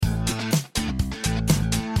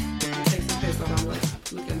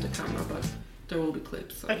There will be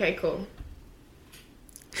clips. So. Okay, cool.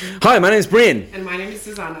 Hi, my name is Brian. And my name is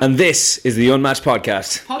Susanna. And this is the Unmatched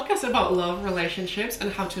Podcast. Podcast about love, relationships,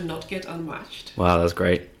 and how to not get unmatched. Wow, that's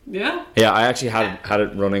great. Yeah? Yeah, I actually had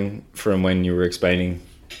it running from when you were explaining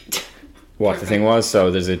what the thing was.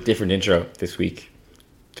 So there's a different intro this week,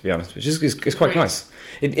 to be honest, which is quite nice.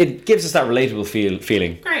 It gives us that relatable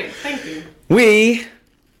feeling. Great, thank you. We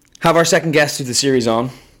have our second guest of the series on.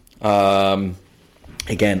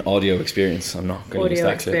 Again, audio experience. I'm not going to use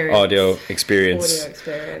that clip. Audio experience.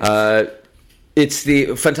 It's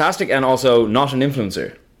the fantastic and also not an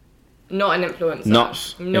influencer. Not an influencer.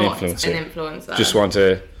 Not an influencer. Just want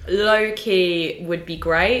to... Low key would be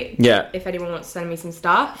great. Yeah. If anyone wants to send me some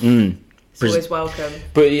stuff, it's always welcome.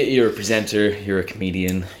 But you're a presenter. You're a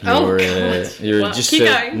comedian. You're just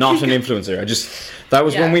not an influencer. That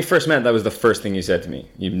was when we first met. That was the first thing you said to me.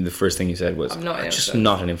 Even the first thing you said was, "I'm just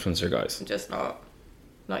not an influencer, guys." I'm just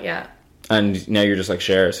not yet. And now you're just like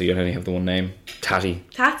Cher, so you only have the one name, Tati.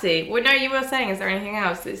 Tati. Well, no, you were saying, is there anything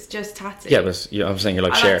else? It's just Tati. Yeah, but I'm saying you're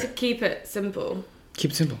like Cher. I like to keep it simple.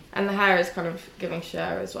 Keep it simple. And the hair is kind of giving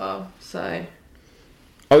Cher as well, so...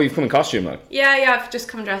 Oh, you've come in costume, like? Yeah, I've just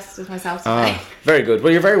come dressed as myself today. Very good.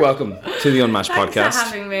 Well, you're very welcome to the Unmatched Podcast. Thanks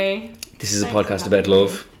for having me. This is a podcast about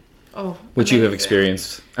love. Which you have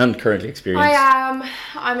experienced and currently experience. I am.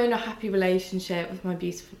 I'm in a happy relationship with my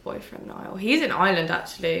beautiful boyfriend, Niall. He's in Ireland,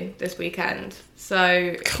 actually, this weekend.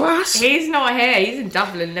 So... Class! He's not here. He's in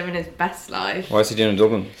Dublin living his best life. Why is he doing in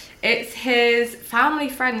Dublin? It's his family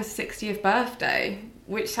friend's 60th birthday,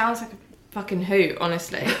 which sounds like a fucking hoot,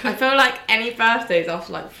 honestly. I feel like any birthdays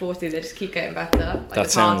after like 40, they just keep getting better. Like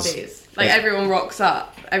the parties. Like everyone rocks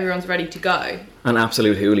up. Everyone's ready to go. An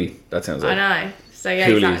absolute hoolie, that sounds like. I know. So yeah,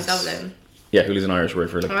 he's out in Dublin. Yeah, hoolie's an Irish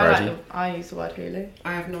word for like party. I use the word hoolie.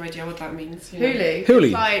 I have no idea what that means. Hoolie. Hoolie.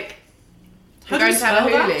 It's like, how do you spell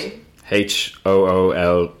that? Hooley.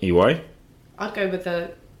 I'd go with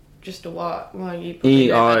just a what? Well, you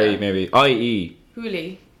E-I maybe. I-E.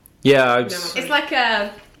 Hoolie. Yeah, it's like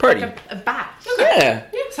a... party. Like a bash. Okay.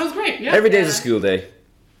 Yeah, sounds great. Yeah. Every day's a school day.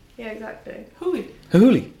 Yeah, exactly. Hoolie.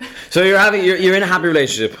 So you're in a happy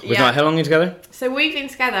relationship with Niall. How long are you together? So we've been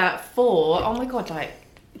together for, oh my god, like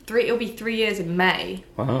 3. It'll be 3 years in May.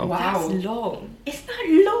 Wow. That's long. It's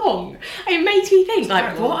that long. It makes me think,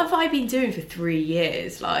 like, what have I been doing for 3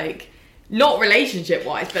 years? Like, not relationship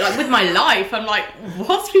wise, but like with my life, I'm like,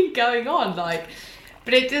 what's been going on? Like,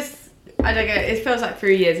 but it just, I don't know. It feels like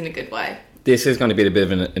 3 years in a good way. This is going to be a bit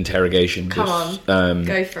of an interrogation. Come on,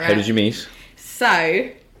 go for it. How did you meet? So,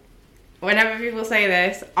 whenever people say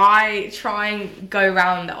this, I try and go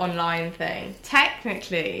around the online thing.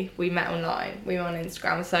 Technically, we met online. We were on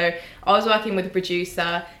Instagram. So, I was working with a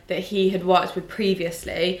producer that he had worked with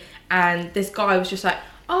previously. And this guy was just like,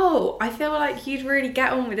 oh, I feel like you'd really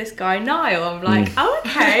get on with this guy, Niall. I'm like, oh,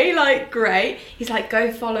 okay, like, great. He's like,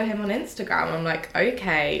 go follow him on Instagram. I'm like,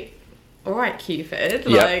 okay, all right, Cupid.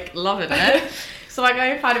 Like, loving it. So I go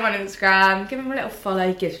and find him on Instagram, give him a little follow,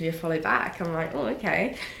 he gives me a follow back. I'm like, oh,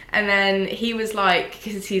 okay. And then he was like,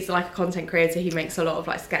 because he's like a content creator, he makes a lot of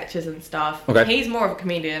like sketches and stuff. Okay. He's more of a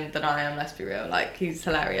comedian than I am, let's be real. Like, he's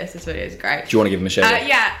hilarious. His videos are great. Do you want to give him a shout out?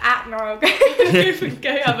 Yeah, at Niall.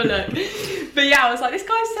 Go have a look. But yeah, I was like, this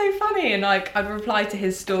guy's so funny. And like, I'd reply to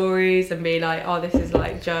his stories and be like, oh, this is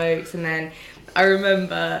like jokes. And then I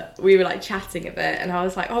remember we were like chatting a bit and I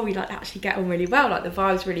was like, oh, we like actually get on really well. Like the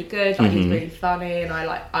vibe's really good. Like he's really funny. And I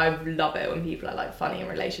love it when people are like funny in a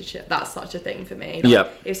relationship. That's such a thing for me. Like,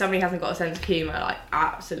 if somebody hasn't got a sense of humour, like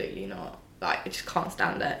absolutely not. Like I just can't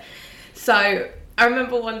stand it. So I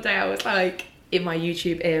remember one day I was like, in my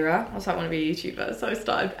YouTube era, I was like, I want to be a YouTuber. So I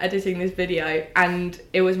started editing this video and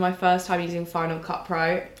it was my first time using Final Cut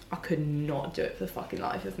Pro. I could not do it for the fucking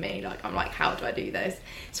life of me. Like, I'm like, how do I do this?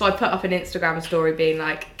 So I put up an Instagram story being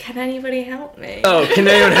like, can anybody help me? Oh, can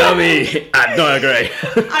anyone help me? Niall Gray.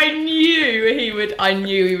 I knew he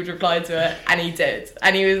would reply to it, and he did.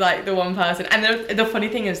 And he was like the one person. And the funny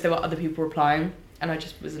thing is there were other people replying, and I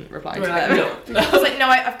just wasn't replying to them. No. I was like, no,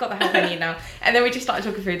 I've got the help I need now. And then we just started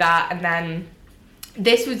talking through that, and then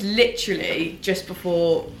this was literally just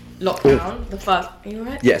before lockdown. The first... Are you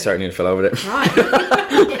alright? Yeah, sorry, I need to fill over it. Right.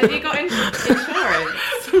 Have you got insurance?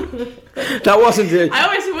 That wasn't it. I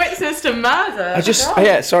always witnessed a murder.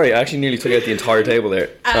 Sorry, I actually nearly took out the entire table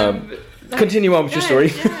there. Continue on with your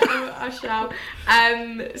story. Yeah, I shall.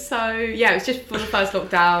 So yeah, it was just before the first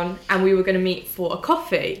lockdown, and we were going to meet for a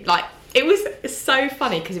coffee. Like, it was so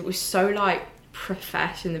funny because it was so like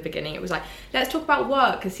profesh in the beginning. It was like, let's talk about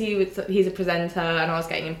work, because he's a presenter and I was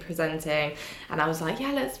getting him presenting, and I was like,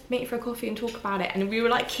 yeah, let's meet for a coffee and talk about it. And we were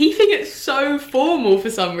like keeping it so formal for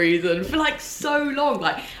some reason for like so long,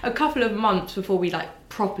 like a couple of months before we like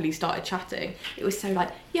properly started chatting. It was so like,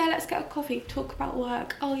 yeah, let's get a coffee, talk about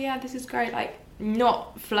work. Oh yeah, this is great. Like,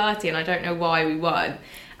 not flirty, and I don't know why we weren't.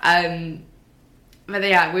 But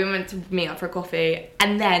yeah, we went to meet up for a coffee,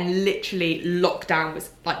 and then literally lockdown was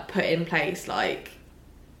like put in place. Like,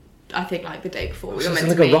 I think like the day before we were meant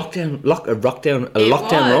like to a meet.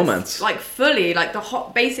 lockdown romance. Like fully, like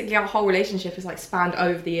basically our whole relationship is like spanned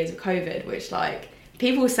over the years of COVID, which like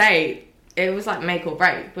people say it was like make or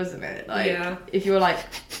break, wasn't it? Like, if you were like.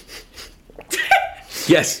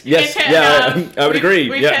 Yes, I would agree.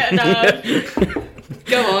 We've hit a nerve.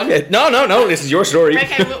 Go on. No, this is your story.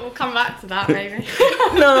 Okay, we'll come back to that maybe.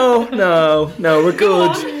 No, we're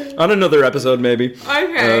good. On another episode, maybe.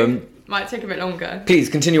 Okay. Might take a bit longer. Please,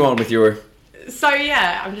 continue on with your... So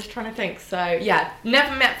yeah, I'm just trying to think. So yeah,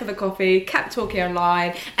 never met for the coffee, kept talking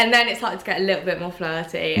online, and then it started to get a little bit more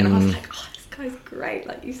flirty, and I was like, oh, this guy's great,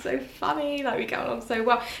 like, he's so funny, like, we get along so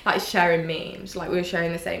well, like, sharing memes, like, we were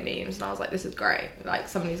sharing the same memes, and I was like, this is great, like,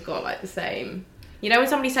 somebody's got, like, the same, you know, when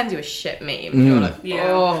somebody sends you a shit meme, you're like,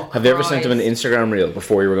 oh, have you ever sent him an Instagram reel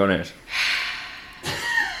before you were going out?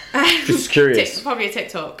 Just curious. Probably a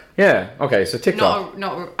TikTok. Yeah, okay, so TikTok.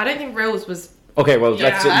 I don't think Reels was... Okay, well,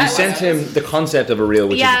 you sent him the concept of a reel,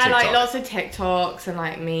 which is a TikTok. like, lots of TikToks and,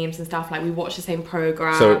 like, memes and stuff, like, we watch the same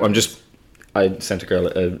program. So, I sent a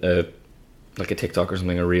girl like a TikTok or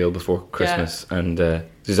something, a reel before Christmas, and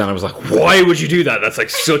Susanna was like, why would you do that? That's like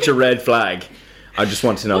such a red flag. I just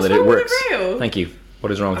want to know that it works. What's wrong with the reel? Thank you.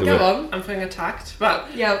 What is wrong with the reel? reel? On. I'm feeling attacked,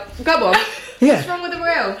 but... Yeah, go on. Yeah. What's wrong with the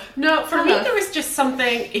reel? No, for me there is just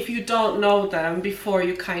something, if you don't know them before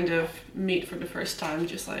you kind of meet for the first time,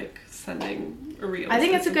 just like sending a reel. I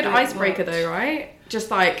think it's a good icebreaker though, right?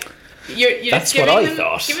 Just like... You're That's just what I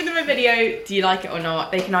thought. Giving them a video, do you like it or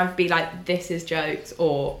not? They can either be like, this is jokes,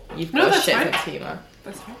 or you've got a shit sense of humour.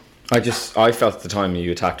 That's fine. I felt at the time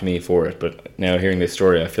you attacked me for it, but now hearing this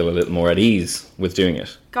story, I feel a little more at ease with doing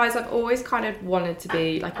it. Guys, I've always kind of wanted to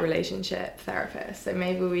be like a relationship therapist, so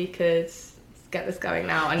maybe we could get this going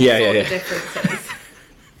now and sort the differences.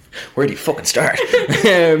 Where do you fucking start?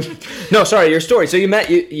 No, sorry, your story. So you met,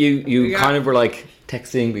 you kind of were like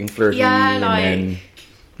texting, being flirty, and then...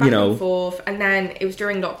 Back and forth, and then it was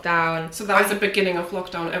during lockdown. So that was the beginning of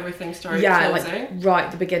lockdown, everything started closing? Like right at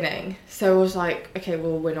the beginning. So I was like, okay,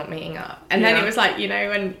 well, we're not meeting up. And then it was like, you know,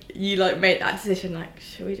 when you like made that decision, like,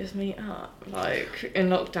 should we just meet up? Like, in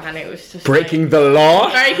lockdown, it was just breaking the law?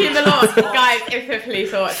 Breaking the law. Guys, if the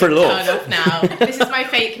police ought to turn off now. This is my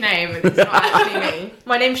fake name. It's not actually me.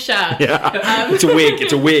 My name's Cher. Yeah. It's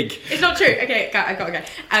a wig. It's not true. Okay, I gotta go.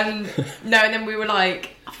 No, and then we were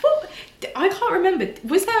like, I can't remember.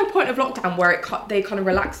 Was there a point of lockdown where they kind of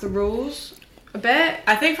relaxed the rules a bit?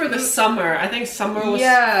 I think for the summer. I think summer was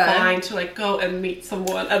fine to like go and meet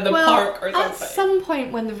someone at the park or something. At some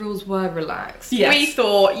point when the rules were relaxed, yes. we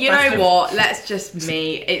thought, you know what? Let's just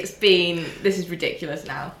meet. This is ridiculous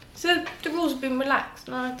now. So the rules have been relaxed,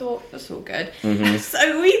 and I thought that's all good. Mm-hmm.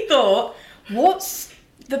 So we thought, what's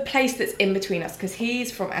the place that's in between us, because he's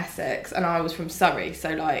from Essex and I was from Surrey,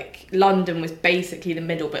 so like London was basically the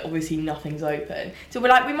middle, but obviously nothing's open, so we're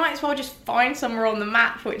like, we might as well just find somewhere on the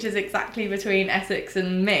map which is exactly between Essex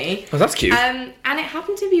and me. Oh, that's cute. And it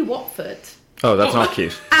happened to be Watford. Oh, that's not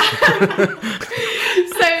cute.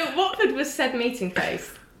 So Watford was said meeting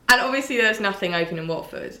place, and obviously there was nothing open in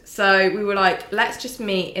Watford, so we were like, let's just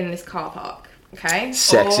meet in this car park. Okay,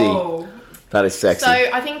 sexy. That is sexy. So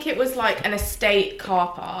I think it was like an estate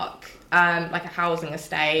car park, like a housing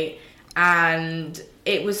estate, and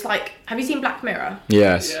it was like, have you seen Black Mirror?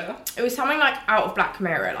 Yes. Yeah. It was something like out of Black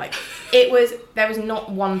Mirror. Like there was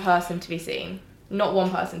not one person to be seen. Not one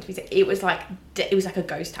person to be seen. It was like a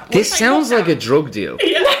ghost town. This sounds like a drug deal.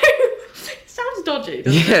 Yeah. It sounds dodgy,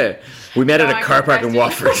 doesn't it? We met at a car park in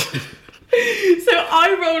Watford. So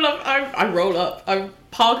I roll up, I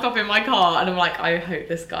park up in my car, and I'm like, I hope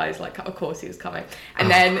this guy's like, of course he was coming. And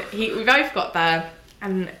then we both got there,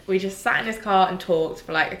 and we just sat in his car and talked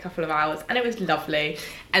for like a couple of hours, and it was lovely.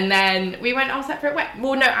 And then we went our separate way.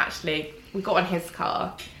 Well, no, actually, we got on his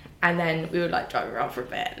car, and then we were like driving around for a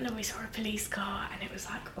bit, and then we saw a police car, and it was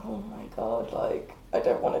like, oh my god, like, I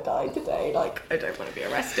don't want to die today, like, I don't want to be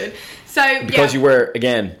arrested. So because you were,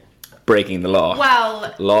 again, breaking the law.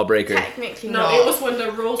 Well, lawbreaker. Technically no, not. it was when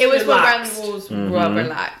the rules were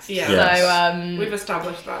relaxed. Yeah. Yes. So we've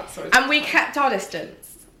established that. So and we kept our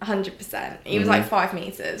distance 100%. He was like 5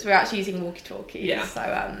 meters. We were actually using walkie-talkies. Yeah.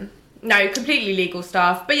 So No, completely legal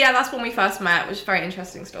stuff. But yeah, that's when we first met, which is a very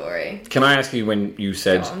interesting story. Can I ask you, when you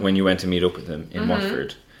said, Go on. when you went to meet up with him in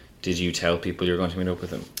Watford, did you tell people you were going to meet up with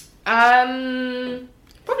him?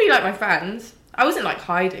 Probably like my friends. I wasn't like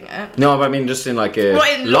hiding it. No, but I mean just in like a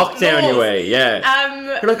What, in lockdown laws? way,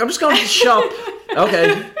 yeah. You're like, I'm just going to the shop.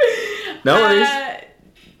 Okay. No worries.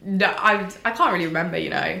 No, I can't really remember, you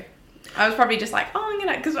know. I was probably just like, oh, I'm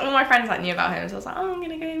gonna, because all my friends like knew about him, so I was like, oh, I'm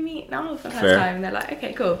gonna go meet Niall for the first Fair. time, and they're like,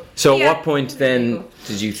 okay, cool. So Yeah, at what point it was then really cool.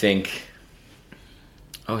 did you think,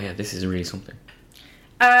 oh yeah, this is really something?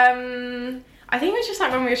 I think it was just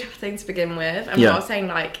like when we were chatting to begin with, and Yeah. I was saying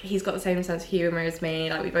like he's got the same sense of humour as me,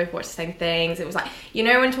 like we both watch the same things. It was like, you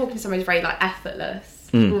know, when talking to someone is very like effortless.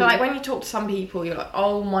 But like when you talk to some people, you're like,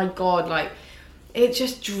 oh my god, like it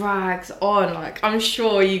just drags on. Like I'm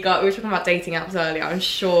sure we were talking about dating apps earlier. I'm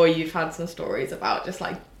sure you've had some stories about just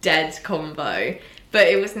like dead convo. But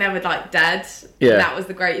it was never like dead. Yeah. That was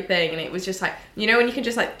the great thing, and it was just like, you know, when you can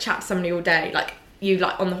just like chat to somebody all day, like you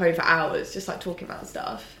like on the phone for hours, just like talking about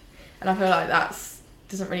stuff. And I feel like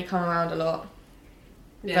doesn't really come around a lot.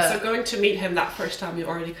 Yeah, But- so going to meet him that first time, you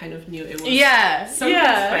already kind of knew it was something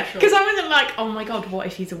yeah. special. Because I wasn't like, oh my god, what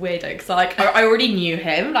if he's a weirdo? Because like I already knew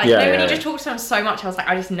him. Like, Yeah, you know, when yeah, you just yeah. talk to him so much, I was like,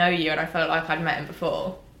 I just know you, and I felt like I'd met him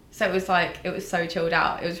before. So it was like, it was so chilled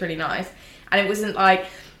out. It was really nice, and it wasn't like.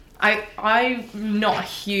 I'm not a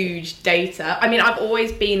huge dater. I mean, I've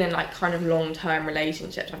always been in like kind of long-term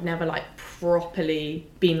relationships. I've never like properly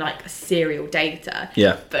been like a serial dater.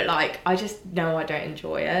 Yeah. But like, I just know I don't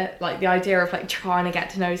enjoy it. Like the idea of like trying to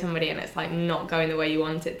get to know somebody and it's like not going the way you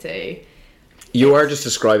want it to. You are just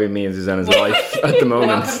describing me and Susanna's life at the moment.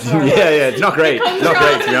 Welcome to our yeah, it's not great. Not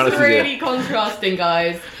great, to be honest It's with you. really contrasting,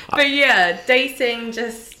 guys. But yeah, dating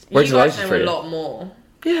just Where's you the guys license know for a you? lot more.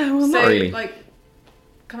 Yeah, well, So not really. like,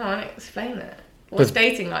 come on, explain it. What's But-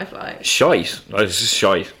 dating life like? Shite. It's just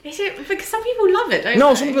shite. Is it because some people love it, don't No,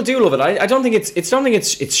 they? some people do love it. I don't think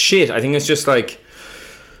it's shit. I think it's just like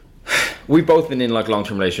we've both been in like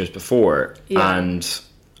long-term relationships before, Yeah. and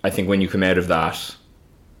I think when you come out of that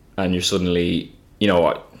and you're suddenly, you know,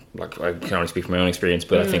 I can only speak from my own experience,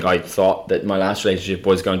 but I think I thought that my last relationship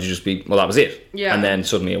was going to just be, well, that was it. Yeah. And then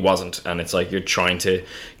suddenly it wasn't, and it's like you're trying to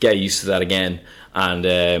get used to that again, and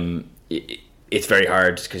it's very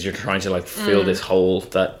hard because you're trying to like fill this hole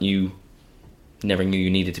that you never knew you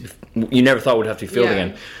needed to be, you never thought would have to be filled Yeah.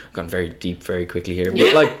 again. I've gone very deep very quickly here,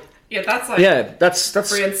 but like, Yeah, that's like yeah, that's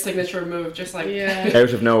Brian's signature move, just like Yeah.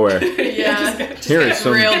 out of nowhere. Yeah. Here is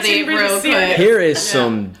some Real Gets deep, really real serious. quick. here is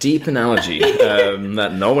some deep analogy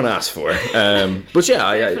that no one asked for. But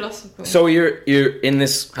yeah, Philosophical. so you're in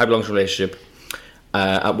this happy long relationship.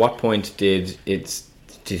 At what point did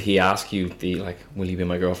he ask you the like, will you be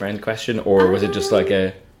my girlfriend question, or was it just like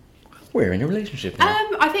a, we're in a relationship now?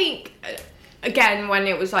 I think again when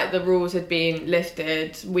it was like the rules had been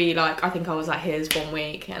lifted, we like, I think I was like his 1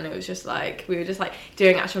 week, and it was just like we were just like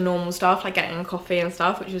doing actual normal stuff, like getting a coffee and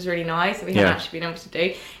stuff, which was really nice that we hadn't Yeah. actually been able to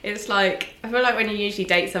do. It's like, I feel like when you usually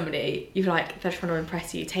date somebody, you're like, they're trying to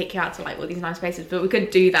impress you, take you out to like all these nice places, but we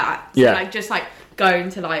couldn't do that. So, Yeah. like just like going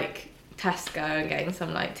to like Tesco and getting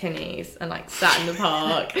some like tinnies and like sat in the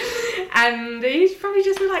park, and he's probably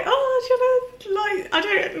just been like, oh, do you wanna, like,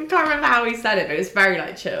 I can't remember how he said it, but it was very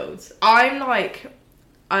like chilled. I'm like,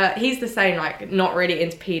 he's the same, like not really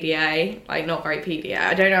into PDA, like not very PDA.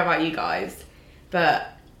 I don't know about you guys,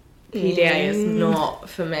 but PDA is not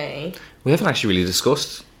for me. We haven't actually really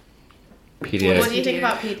discussed PDA, What do you think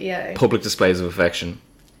about PDA? public displays of affection.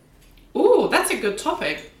 ooh, that's a good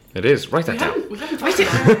topic. It is. Write that We down. haven't talked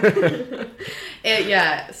about it.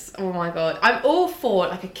 Yes. Oh my god. I'm all for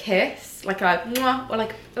like a kiss, like a mwah, or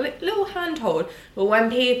like a little handhold. But when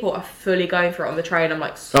people are fully going for it on the train, I'm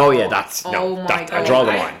like, stop. Oh yeah, that's Oh no. my That, I God. draw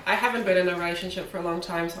the line. I haven't been in a relationship for a long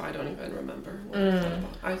time, so I don't even remember what I thought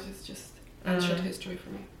about. I just ancient history for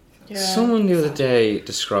me. So. Yeah. Someone the other day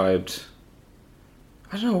described,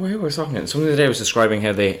 I don't know where we were talking about. Someone the other day was describing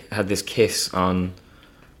how they had this kiss on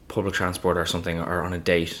public transport or something, or on a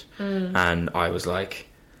date, and I was like,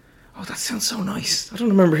 oh, that sounds so nice. I don't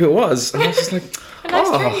remember who it was, and I was just like, A nice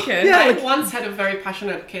oh, drinking. yeah, I like, once had a very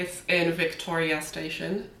passionate kiss in Victoria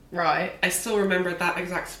Station. Right. I still remember that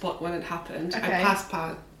exact spot when it happened. Okay. I passed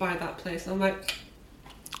by that place, and I'm like,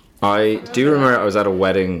 I do remember I was at a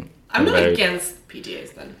wedding. I'm not about- against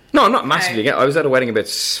PDAs then. No, I'm not massively Okay. against. I was at a wedding about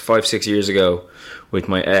 5-6 years ago with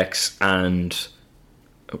my ex, and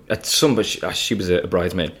at some point she was a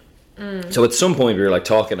bridesmaid. So at some point we were like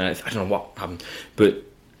talking, and I don't know what happened, but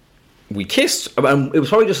we kissed. And it was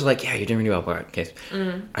probably just like, yeah, you're doing really well, but kiss.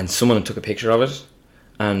 And someone took a picture of it,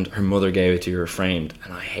 and her mother gave it to her framed,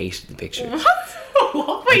 and I hated the picture.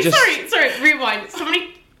 What? Wait, just- sorry, rewind.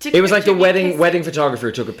 Somebody It was like the wedding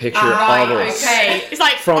photographer took a picture of us. Okay, it's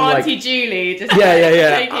like from Auntie Julie just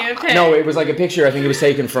taking a pic. No, it was like a picture. I think it was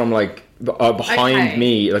taken from like behind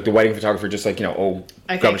me, like the wedding photographer just like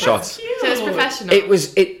grabbing shots. So it was professional. Do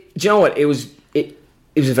you know what? It was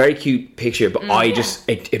a very cute picture, but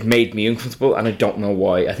it made me uncomfortable, and I don't know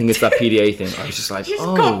why. I think it's that PDA thing. I was just like, you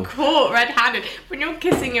just got caught red-handed. When you're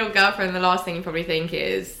kissing your girlfriend, the last thing you probably think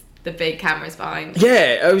is the big cameras behind.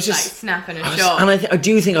 Yeah, I was just like snapping a shot. And I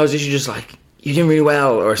do think I was literally just like, you're doing really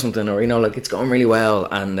well or something, or like it's going really well,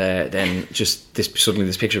 and then just suddenly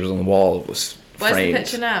this picture was on the wall, was Where's framed. the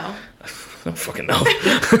picture now? I don't fucking know.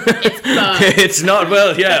 It's gone. It's not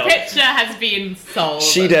well. Yeah, the picture has been sold.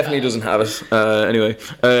 She definitely doesn't have it. Anyway,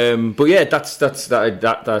 but yeah, that's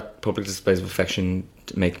that public displays of affection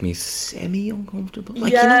make me semi-uncomfortable.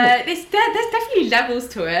 Like, yeah, there's definitely levels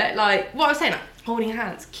to it. Like what I was saying, like holding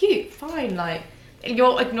hands, cute, fine. Like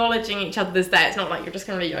you're acknowledging each other's there. It's not like you're just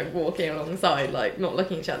gonna be like walking alongside, like not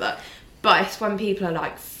looking at each other. But it's when people are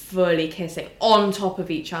like fully kissing on top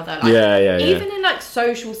of each other. Like, even in like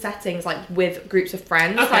social settings, like with groups of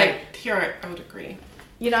friends. Okay, like, here I would agree.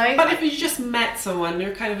 You know, but if you just met someone,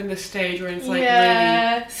 you're kind of in this stage where it's like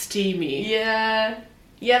really steamy. Yeah,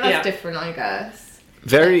 that's different, I guess.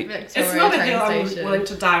 Very. It's not a hill I'm willing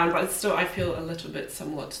to die on, but it's still I feel a little bit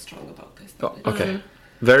somewhat strong about this. Oh, okay.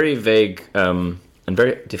 Very vague and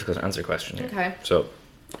very difficult to answer question here. Okay. So,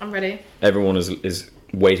 I'm ready. Everyone is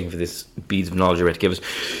waiting for this beads of knowledge you're about to give us.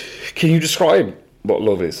 Can you describe what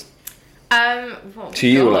love is? To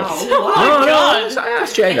you, like. God. I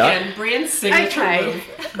asked Jay that. Again, Brian's signature move.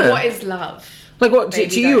 What is love? Like what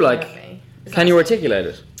to you? Like, can you articulate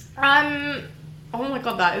it? Oh my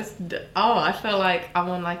god, that is. I feel like I'm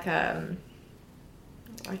on like a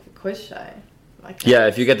quiz show.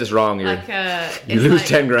 If you get this wrong, you lose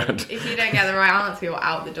 10 grand. If you don't get the right answer, you're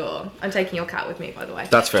out the door. I'm taking your cat with me, by the way.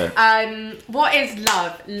 That's fair. What is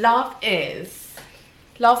love?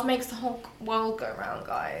 Love makes the whole world go round,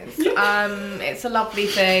 guys. It's a lovely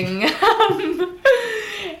thing. I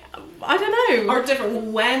don't know. Or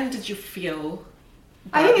different. When did you feel?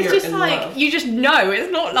 I think it's just like love? You just know.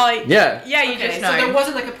 It's not like you just know. So there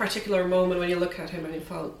wasn't like a particular moment when you look at him and you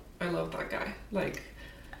felt, I love that guy. Like,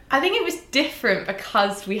 I think it was different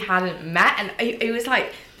because we hadn't met, and it was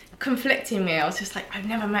like conflicting me. I was just like, I've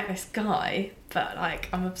never met this guy, but like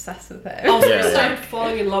I'm obsessed with him. Oh, so you started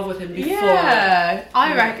falling in love with him before? Yeah,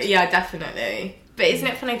 I reckon. Yeah, definitely. But isn't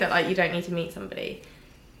it funny that like you don't need to meet somebody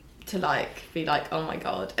to like be like, oh my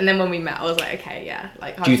god? And then when we met, I was like, okay, yeah.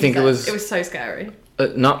 Like, do you think it was? It was so scary.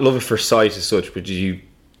 Not love at first sight as such, but did you,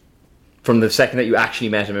 from the second that you actually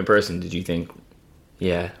met him in person, did you think,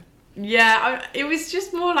 yeah? Yeah, it was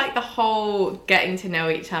just more like the whole getting to know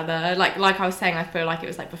each other. Like I was saying, I feel like it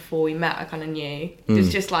was like before we met, I kind of knew. It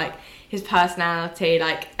was just like his personality,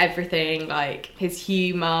 like everything, like his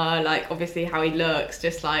humour, like obviously how he looks.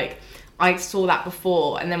 Just like I saw that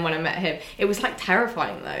before, and then when I met him, it was like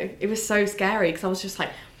terrifying though. It was so scary because I was just like,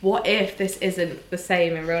 what if this isn't the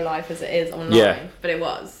same in real life as it is online? Yeah. But it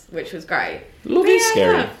was, which was great. Love is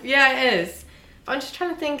scary. Yeah, it is. But I'm just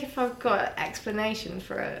trying to think if I've got an explanation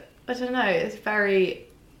for it. I don't know. It's very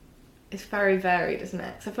varied, isn't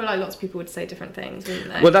it? Because I feel like lots of people would say different things,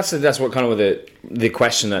 wouldn't they? Well, that's what kind of the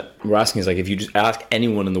question that we're asking is like, if you just ask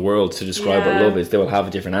anyone in the world to describe what love is, they will have a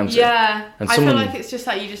different answer. Yeah, and I feel like it's just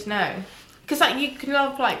like you just know. Because like you can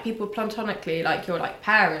love like people platonically, like your like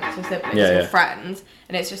parents or siblings or friends,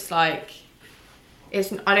 and it's just like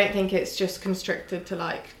I don't think it's just constricted to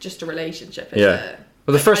like just a relationship. Is it?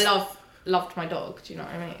 Well, I loved my dog. Do you know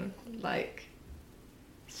what I mean? Like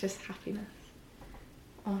it's just happiness.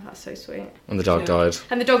 Oh, that's so sweet. And the dog died.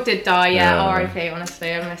 And the dog did die. Yeah. R.I.P.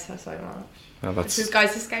 Honestly, I miss her so much. Oh, guys,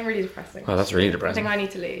 this is getting really depressing. Oh, that's really depressing. I think I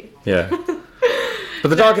need to leave. Yeah. But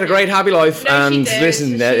the dog had a great happy life, and she did.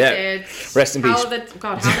 listen, did. Rest in peace. How the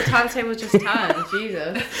timetable just turned,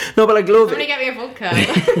 Jesus. No, but like love. Somebody get me a vodka.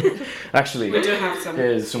 Actually, we do have some.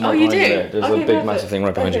 There's some more behind there. There's a big, massive thing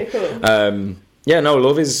right behind you. Cool. Yeah, no,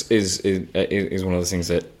 love is one of those things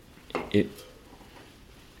that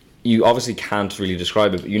you obviously can't really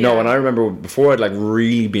describe it, but you know. And I remember before I'd like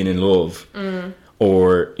really been in love,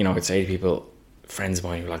 or I'd say to people, friends of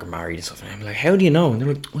mine who like are married and stuff, and I'm like, how do you know? And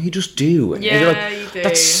they're like, well, you just do. And you're like, you do.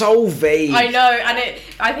 That's so vague. I know, and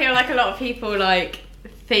I feel like a lot of people like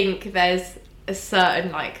think there's a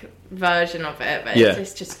certain like version of it, but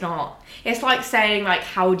it's just not. It's like saying like,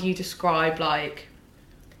 how do you describe like,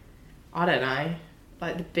 I don't know,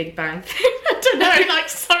 like the Big Bang Theory? I don't know, like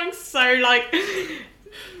something so like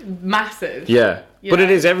massive. Yeah, but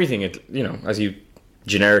it is everything. It as you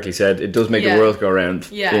generically said, it does make the world go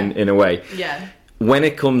around in a way. Yeah. When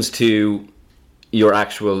it comes to your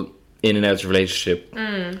actual in and outs relationship,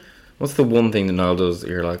 what's the one thing that Niall does that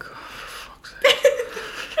you're like, oh, for fuck's sake?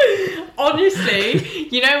 Honestly,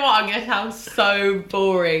 you know what? I'm gonna sound so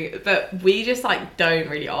boring, but we just like don't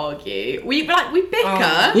really argue. We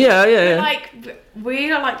bicker. Yeah. Like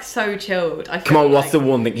we are like so chilled. I feel Come on, like. what's the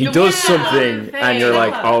one thing? He does something, and you're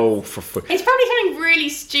like, oh, for fuck. It's probably something really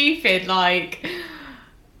stupid, like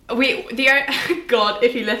God,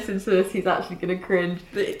 if he listens to this, he's actually gonna cringe.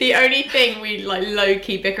 The only thing we like low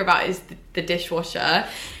key bicker about is the dishwasher.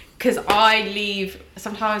 Because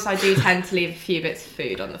sometimes I do tend to leave a few bits of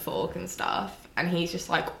food on the fork and stuff. And he's just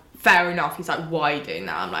like, fair enough. He's like, why are you doing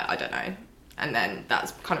that? I'm like, I don't know. And then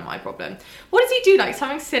that's kind of my problem. What does he do? Like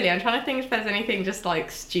something silly. I'm trying to think if there's anything just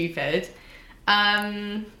like stupid.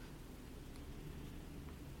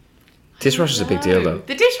 Dishwasher's a big deal though.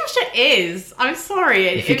 The dishwasher is. I'm sorry.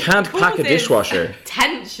 If you can't pack a dishwasher.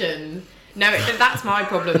 Tension. No, that's my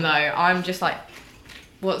problem though. I'm just like,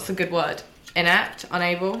 what's the good word? Inept,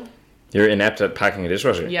 unable. You're inept at packing a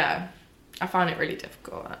dishwasher. Yeah, I find it really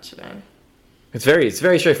difficult actually. It's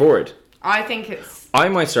very straightforward. I think it's. I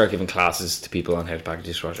might start giving classes to people on how to pack a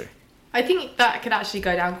dishwasher. I think that could actually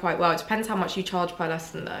go down quite well. It depends how much you charge per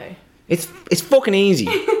lesson though. It's fucking easy.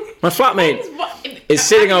 My flatmate is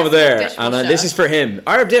sitting over there, and this is for him.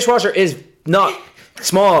 Our dishwasher is not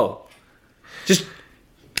small. Just.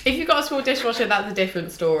 If you've got a small dishwasher, that's a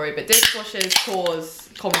different story. But dishwashers cause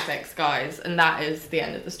conflicts, guys, and that is the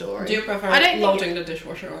end of the story. Do you prefer loading the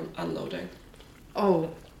dishwasher or unloading? Oh,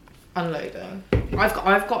 unloading. I've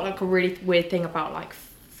got like a really weird thing about like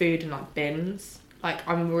food and like bins. Like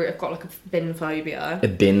I've got like a bin phobia. A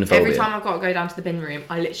bin phobia. Every time I've got to go down to the bin room,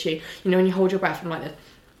 I literally, when you hold your breath, I'm like this.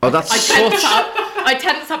 Oh, that's I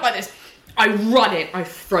tense up like this. I run in, I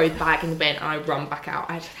throw the bag in the bin, and I run back out.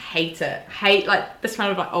 I just hate it. Hate like the smell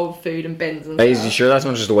of like old food and bins and Are stuff. you sure that's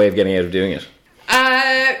not just a way of getting out of doing it?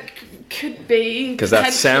 Could be. Because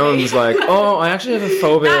that sounds like, oh, I actually have a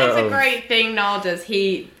phobia. That is a great thing Niall does.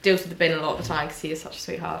 He deals with the bin a lot of the time because he is such a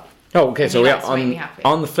sweetheart. Oh, okay. So likes to make me happy.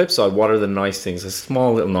 on the flip side, what are the nice things, the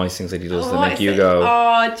small little nice things that he does that make you go?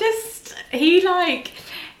 Oh, just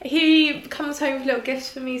he comes home with little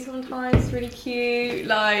gifts for me sometimes, really cute.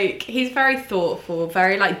 Like, he's very thoughtful,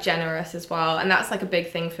 very, like, generous as well. And that's, like, a big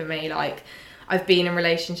thing for me. Like, I've been in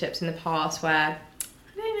relationships in the past where,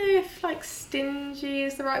 I don't know if, like, stingy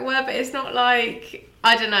is the right word, but it's not, like,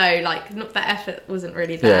 I don't know, like, not the effort wasn't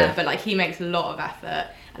really there. Yeah. But, like, he makes a lot of effort.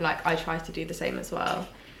 And, like, I try to do the same as well.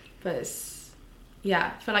 But it's,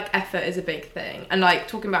 yeah, I feel like effort is a big thing. And, like,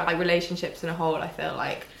 talking about, like, relationships in a whole, I feel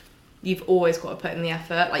like you've always got to put in the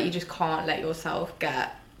effort. Like, you just can't let yourself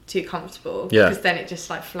get too comfortable. Yeah. Because then it just,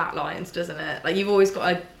 like, flatlines, doesn't it? Like, you've always got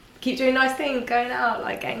to keep doing nice things, going out,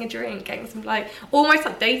 like, getting a drink, getting some, like, almost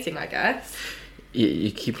like dating, I guess.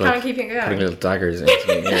 You keep, like, keeping it going. putting little daggers into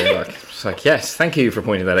me here. Like, it's like, yes, thank you for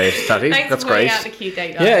pointing that out, Tati. Thanks That's for pointing great. out the cute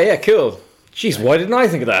date. Yeah, cool. Jeez, why didn't I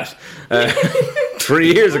think of that?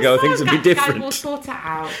 3 years ago, things would be different. Guys, we'll sort it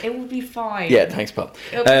out. It will be fine. Yeah, thanks, Pop.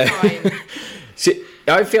 It'll be fine. See,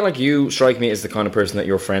 I feel like you strike me as the kind of person that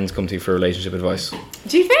your friends come to for relationship advice.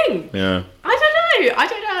 Do you think? Yeah. I don't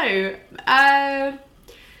know.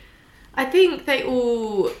 I think they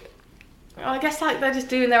all... I guess, like, they're just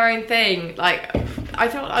doing their own thing. Like, I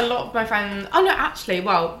thought a lot of my friends... Oh, no, actually,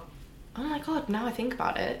 well... Oh my god, now I think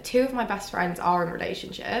about it. 2 of my best friends are in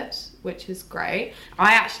relationships, which is great.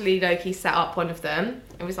 I actually, low-key, set up one of them.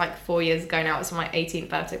 It was like 4 years ago now. It was my 18th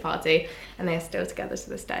birthday party. And they are still together to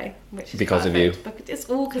this day. Which is because perfect. of you. But it's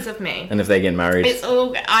all because of me. And if they get married. It's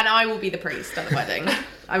all... And I will be the priest at the wedding.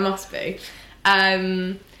 I must be. I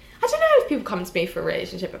don't know if people come to me for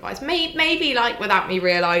relationship advice. Maybe like, without me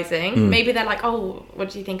realising. Maybe they're like, oh, what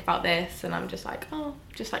do you think about this? And I'm just like, oh,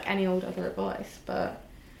 just like any old other advice. But...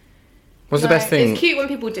 What's the best thing? It's cute when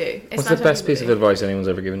people do. What's the best piece of advice anyone's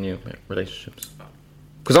ever given you about relationships?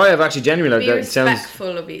 Because I have actually genuinely... Be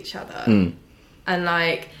respectful of each other. And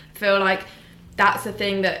like, feel like that's the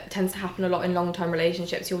thing that tends to happen a lot in long-term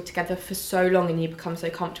relationships. You're together for so long and you become so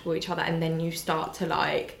comfortable with each other, and then you start to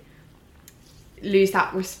like lose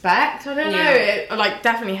that respect. I don't know. It like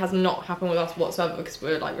definitely has not happened with us whatsoever because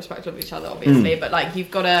we're like respectful of each other, obviously. But like, you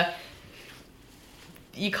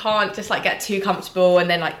can't just like get too comfortable and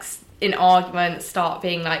then like in arguments start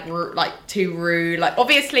being like too rude. Like,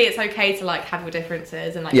 obviously it's okay to like have your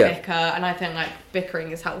differences and like bicker, and I think like bickering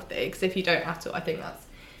is healthy, because if you don't at all, I think that's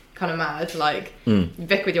kind of mad. Like,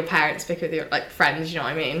 bicker with your parents, bicker with your like friends, you know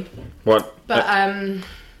what I mean? What? But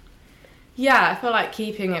yeah, I feel like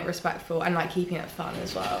keeping it respectful and like keeping it fun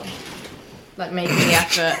as well, like making the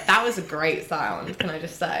effort. That was a great sound, can I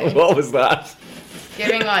just say? What was that?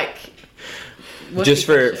 Giving like Just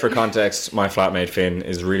for context, my flatmate Finn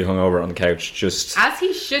is really hungover on the couch, just as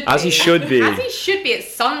he should be. As he should be. As he should be.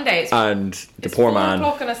 It's Sunday. And the it's poor 4 man.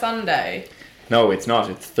 4:00 on a Sunday. No, it's not.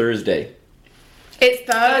 It's Thursday. It's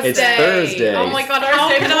Thursday. It's Thursday. Oh my god, how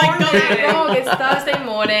could I got it wrong? It's Thursday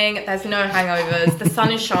morning. There's no hangovers. The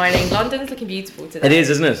sun is shining. London's looking beautiful today. It is,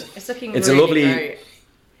 isn't it? It's looking It's really a lovely great.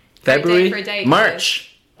 February, For a date, March.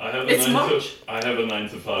 I have It's a March. 9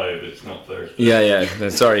 to 5. It's not Thursday. Yeah.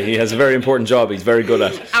 Sorry, he has a very important job. He's very good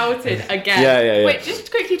at. Outed again. Yeah. Wait,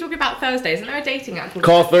 just quickly talking about Thursdays. Isn't there a dating app called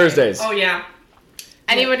Call Thursdays. Oh yeah.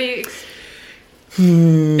 Anybody? The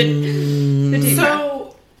team app.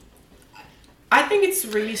 So I think it's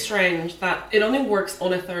really strange that it only works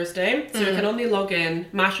on a Thursday. So you can only log in,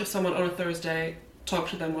 match with someone on a Thursday, talk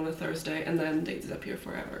to them on a Thursday, and then they disappear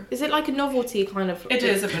forever. Is it like a novelty kind of? It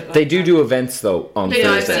is a bit like They that. do events though on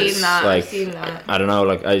Yeah, I've Thursdays. seen that. Like, I've seen that. I don't know.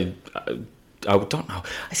 Like I don't know.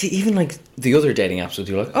 I see even like the other dating apps will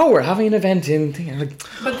do like, oh, we're having an event in thing. Like,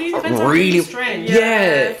 But these events are really- really strange.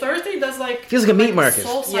 Yeah. Thursday does like Feels like a meat market.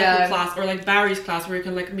 Soul cycle Yeah. class or like Barry's class where you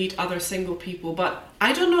can like meet other single people. But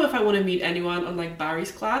I don't know if I want to meet anyone on like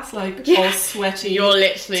Barry's class, like all sweaty. You're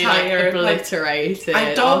literally tired, like like, obliterated.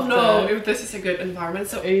 I don't after. know if this is a good environment.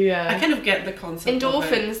 So Yeah. I kind of get the concept. Of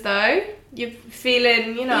it. Endorphins though. You're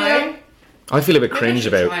feeling, you know. Yeah. I feel a bit Maybe I cringe should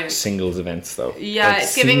try about it. singles events though. Yeah, Like,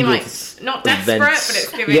 it's giving like singles not desperate, events. but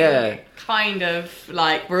it's giving Yeah. kind of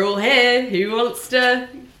like we're all here. Who wants to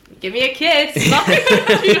give me a kiss? Like,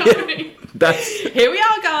 you know what I mean? That's. Here we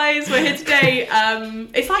are, guys. We're here today.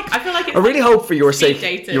 It's like I feel like it's I really like hope for your speed sake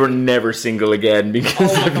dating. you're never single again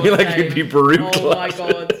because Oh I my feel God, like you'd be same. brutal. Oh my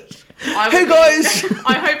god. Hey guys!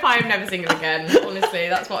 I hope I am never single again. Honestly,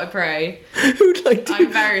 that's what I pray. Who'd like to?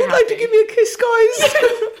 I'm very who'd like to happy. give me a kiss, guys?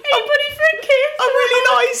 Anybody for a kiss? I'm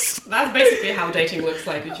really nice. That's basically how dating looks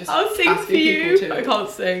like. You just I'll sing asking for you. people to- I can't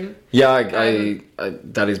sing. Yeah, I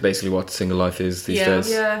that is basically what single life is these days.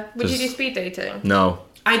 Yeah. Would you do Just- speed dating? No.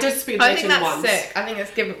 I did speed I dating think that's once. sick. I think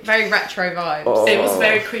it's given very retro vibes. Oh. It was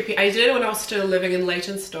very creepy. I did it when I was still living in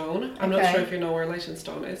Leytonstone. I'm not Okay. sure if you know where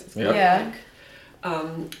Leytonstone is. It's Yeah. kind of Yeah.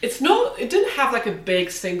 like, it didn't have like a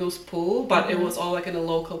big singles pool, but it was all like in a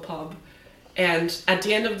local pub. And at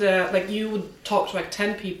the end of the, like you would talk to like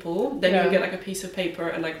 10 people, then you Yeah. would get like a piece of paper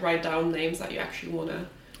and like write down names that you actually want to meet.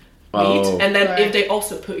 Oh. And then Right. if they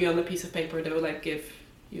also put you on the piece of paper, they would like give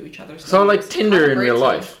you each other's So numbers. like Tinder in real brutal.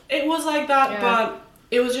 life. It was like that, Yeah. but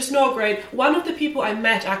it was just not great. One of the people I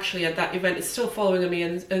met actually at that event is still following me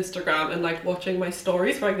on Instagram and like watching my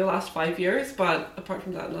stories for like the last 5 years, but apart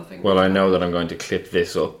from that, nothing. Well, I know that I'm going to clip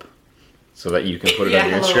this up so that you can put it Yeah, on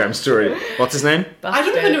your hello. Instagram story. What's his name? I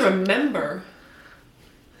don't Busted. even remember.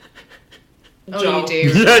 Oh, Joe.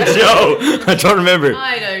 you do. Yeah, Joe. I don't remember.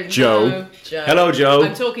 I don't Joe. know. Joe. Hello, Joe.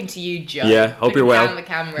 I'm talking to you, Joe. Yeah, hope you're Looking well. down the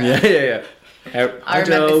camera. Yeah. I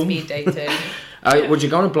remember speed dating. Would you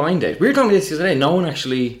go on a blind date? We were talking about this the other day. No one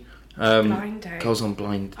actually Blind date. goes on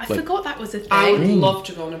blind. I like- forgot that was a thing. I would love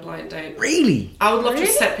to go on a blind date. Really? I would love Really?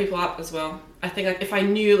 to set people up as well. I think like if I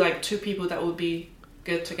knew like 2 people that would be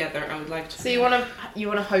good together, I would like to. So you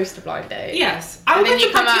wanna host a blind date? Yes, I And would then like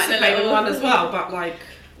you to come out in a participate in little- one as well, but like.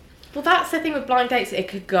 Well, that's the thing with blind dates. It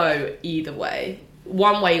could go either way.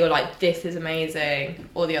 One way you're like, this is amazing,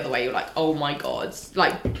 or the other way you're like, oh my god,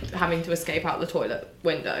 like having to escape out the toilet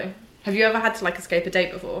window. Have you ever had to like escape a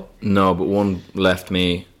date before? No, but one left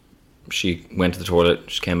me. She went to the toilet.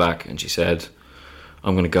 She came back and she said,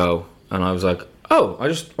 "I'm gonna go." And I was like, "Oh, I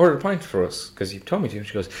just ordered a pint for us because you told me to." And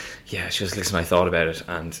she goes, "Yeah." She goes, "Listen, I thought about it,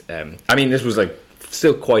 and I mean, this was like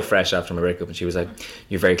still quite fresh after my breakup." And she was like,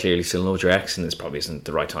 "You're very clearly still in love with your ex, and this probably isn't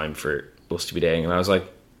the right time for us to be dating." And I was like,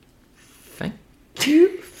 "Thank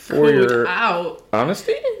you for Called your out.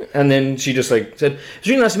 honesty." And then she just like said, "It's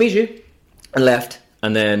really nice to meet you," and left.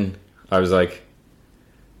 And then I was like,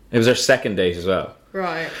 it was our second date as well.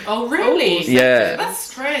 Right. Oh really? Oh, Yeah. That's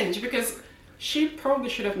strange because she probably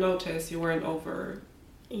should have noticed you weren't over.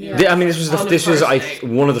 Yeah. I mean, this was On the this was first I date.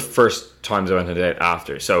 one of the first times I went on a date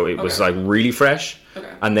after, so it was Okay. like really fresh. Okay.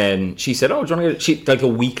 And then she said, "Oh, do you want to get?" She like a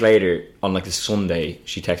week later on like a Sunday,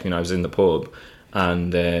 she texted me and I was in the pub,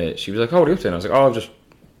 and she was like, "Oh, what are you up to?" And I was like, "Oh, I'm just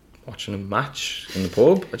watching a match in the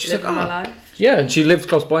pub." And she's Living like, my "Oh, life. yeah." And she lived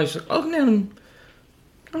close by. She's like, "Oh, no." And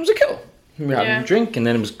I was like, "Cool." We were having Yeah. a drink, and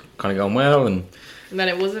then it was kind of going well, and And then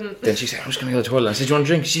it wasn't. then she said, "I'm just gonna go to the toilet." I said, "Do you want a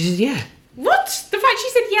drink?" She said, "Yeah." What? The fact she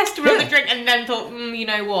said yes to another Yeah. drink and then thought, you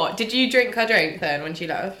know what? Did you drink her drink then when she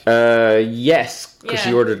left? Yes, because she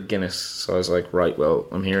Yeah. ordered Guinness, so I was like, "Right, well,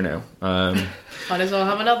 I'm here now." Might as well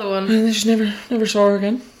have another one. And I just never saw her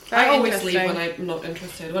again. I Very always leave interesting. when I'm not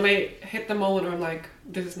interested. When I hit the moment where I'm like,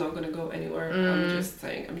 this is not going to go anywhere, I'm just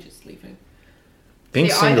saying, I'm just leaving. Being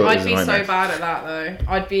See, single I'd is a be so nightmare. bad at that though.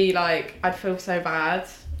 I'd be like, I'd feel so bad.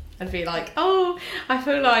 I'd be like, oh, I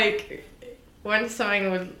feel like when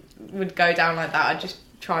something would go down like that, I'd just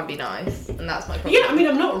try and be nice, and that's my problem. Yeah, I mean,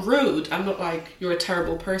 I'm not rude. I'm not like, you're a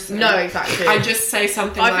terrible person. No, exactly. I just say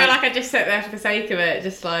something I feel like I just sit there for the sake of it,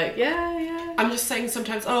 just like, yeah. I'm just saying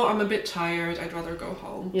sometimes, oh, I'm a bit tired, I'd rather go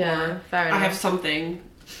home. Yeah, Or, fair enough. I have something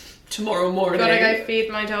tomorrow morning. Gotta go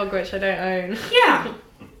feed my dog, which I don't own. Yeah.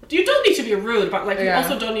 You don't need to be rude, but like you Yeah.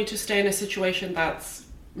 also don't need to stay in a situation that's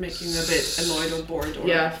making you a bit annoyed or bored. Or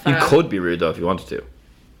Yeah, You fair. could be rude though if you wanted to.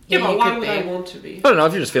 Yeah, Yeah, but you why could would be. I want to be? I don't know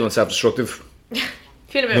if you're just feeling self-destructive.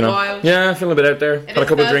 Feel a bit You know? wild. Yeah, feeling a bit out there. Had a it's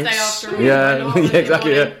couple of Thursday drinks. after all, Yeah, why not? yeah, In the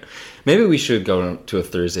exactly. Yeah. morning. Maybe we should go to a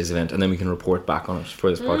Thursday's event and then we can report back on it for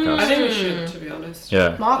this I podcast. think we should, to be honest.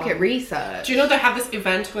 Yeah. Market research. Do you know they have this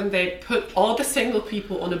event when they put all the single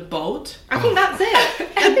people on a boat? I think that's it.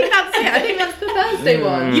 I think that's it. I think that's the Thursday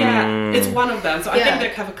one. Yeah, it's one of them. So I Yeah. think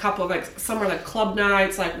they have a couple of like some are like club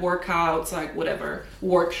nights, like workouts, like whatever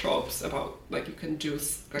workshops about like you can do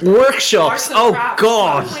like Workshops. arts and Oh crafts.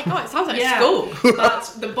 God. Oh my god, it sounds like Yeah, school.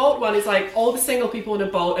 but the boat one is like all the single people on a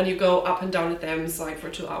boat, and you go up and down the Thames like for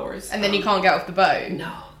 2 hours, And then you can't get off the boat.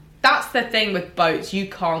 No, That's the thing with boats. You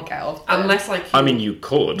can't get off them. unless like I mean, you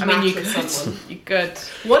could. I mean, you match with could. someone. You could.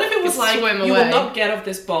 What if it was Just like swim you away. will not get off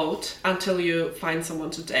this boat until you find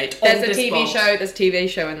someone to date? There's on a this TV boat. show. There's a TV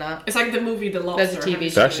show in that. It's like the movie The Lobster. There's a TV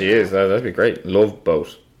It actually is. That'd be great. Love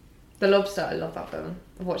boat. The Lobster. I love that film.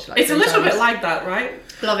 I've watched it like It's a 3 little times. bit like that, right?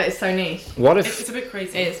 Love it. It's so niche. What It's if? a bit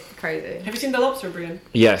crazy. It's crazy. Have you seen The Lobster, Brian?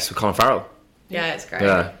 Yes, with Colin Farrell. Yeah, it's great.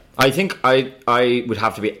 Yeah. I think I would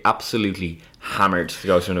have to be absolutely hammered to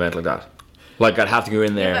go to an event like that. Like I'd have to go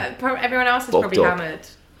in there. But everyone else is Fucked probably up. hammered.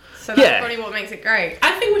 So that's Yeah. probably what makes it great.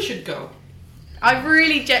 I think we should go. I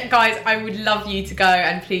really, guys, I would love you to go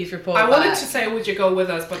and please report I wanted back. to say, would you go with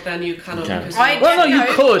us? But then you kind of. Okay. because I- you- Well, no, you No,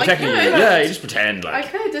 could I technically. could. Yeah, you just pretend I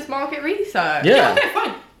like. could just market research. Yeah. Okay,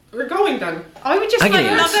 fine. We're going then. I would just I like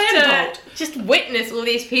get it. love Stay in to boat. just witness all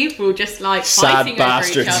these people just like Sad fighting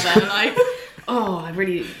bastards. over each other. Like, oh, I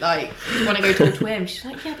really like want to go talk to him. She's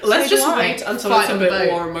like, yeah, but Let's so do just I. wait until Fight it's a on the bit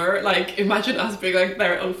boat. warmer. Like, imagine us being like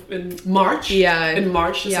there in March. Yeah. In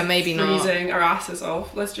March, just Yeah, like, maybe not. freezing our asses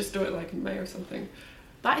off. Let's just do it like in May or something.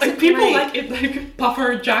 That is Like people great. like in like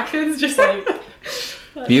puffer jackets, just like.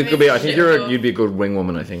 You could be. I think Shit. you'd be a good wing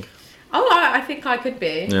woman. I think. Oh, I think I could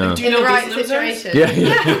be. Yeah. Do you In know the right these losers? situation.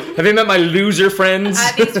 Yeah. Have you met my loser friends?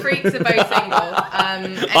 These freaks are both single.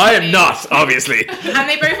 I am not, obviously. And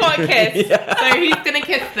they both want a kiss. So who's gonna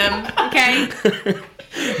kiss them? Okay.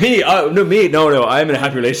 Me? No. I'm in a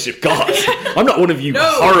happy relationship. God, I'm not one of you No.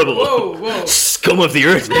 horrible Whoa. scum of the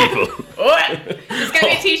earth people. There's gonna be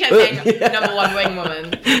a t-shirt saying "#1 wing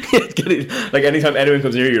woman." Like anytime anyone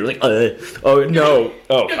comes near you, you're like, oh no,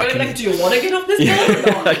 oh, You're I gonna be like, can, do you want to get off this boat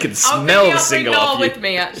or not? I can I'll smell bring the up single Noel off you. with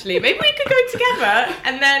me. Actually, maybe we could go together,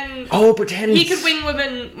 and then Oh, pretend. he could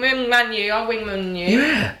wingman you. I'll wingman you.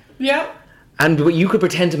 Yeah, Yeah. and you could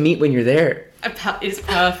pretend to meet when you're there. It's perfect. It's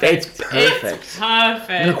perfect. It's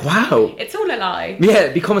perfect. You're like, wow. It's all a lie. Yeah,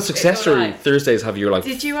 become a success It's story. alright. Thursdays have your like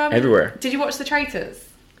Did you everywhere. Did you watch The Traitors?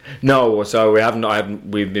 No, so we haven't. I haven't.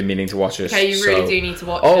 We've been meaning to watch it. Okay, you really so- do need to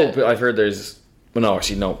watch Oh, it. but I've heard there's. Well, no,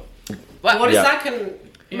 actually, no. Well, What is Yeah. that? Can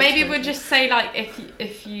maybe we'll just say like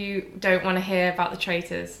if you don't want to hear about The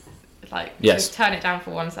Traitors, like Yes. just turn it down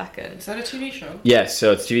for 1 second. Is that a TV show? Yes,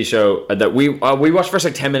 so it's a TV show that we watched first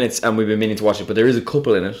like 10 minutes and we've been meaning to watch it, but there is a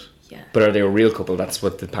couple in it. Yeah. But are they a real couple? That's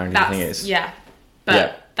what the apparently the thing is. Yeah. But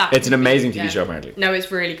Yeah. that It's an would be- amazing TV yeah. show apparently. No, it's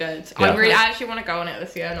really good. Yeah. I actually want to go on it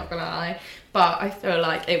this year, not gonna lie. But I feel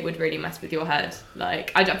like it would really mess with your head.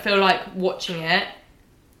 Like, I don't feel like watching it,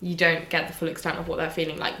 you don't get the full extent of what they're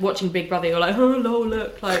feeling. Like, watching Big Brother, you're like, oh, no,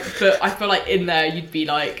 look. Like, but I feel like in there, you'd be,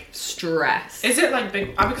 like, stressed. Is it like big?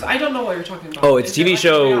 Because I don't know what you're talking about. Oh, it's Is a it TV like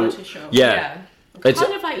show. reality show? Yeah. It's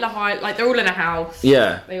kind of like Love Island. Like, they're all in a house.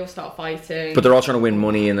 yeah, They all start fighting. but they're all trying to win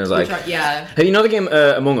money and there's like. yeah. Hey, you know the game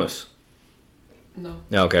Among Us? No.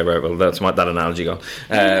 Yeah, okay, right. Well, that's that analogy gone.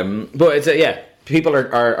 But it's yeah, people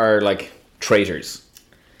are like traitors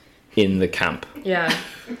in the camp. Yeah.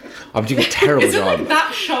 I'm doing a terrible Is it job. like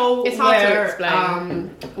that show It's hard to where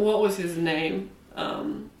explain. what was his name?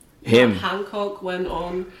 Him. Hancock went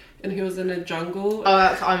on and he was in a jungle. Oh,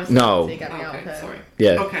 that's I'm No. Get me out of Okay, here. sorry.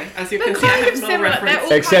 Yeah. Okay, as you They're can see, I kind have of no similar. They're reference.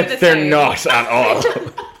 all- Except kind of the they're same. not at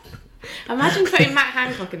all. Imagine putting Matt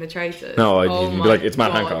Hancock in The Traitors. No, Oh you'd be my like, it's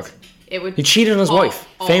Matt God. Hancock. It would. He cheated on his wife,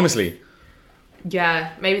 Oh. famously.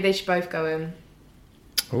 Yeah, maybe they should both go in.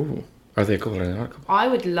 Oh, are they a couple or not a couple? I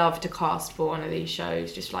would love to cast for one of these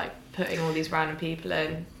shows, just like putting all these random people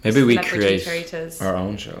in. Maybe we Celebrity create traitors. our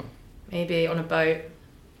own show. Maybe on a boat.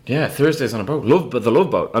 Yeah, Thursdays on a boat. But the Love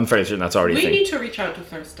Boat. I'm fairly certain that's already a We thing. need to reach out to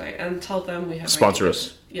Thursday and tell them we have Sponsor ideas.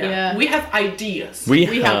 us. Yeah. We have ideas. We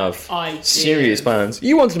have have ideas. serious plans.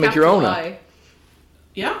 You wanted to make your own app.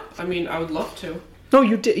 Yeah, I mean, I would love to. No,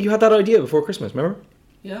 you did. You had that idea before Christmas, remember?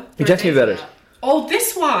 Yeah. You texted me about it. Oh,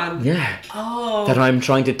 this one. Yeah. Oh. That I'm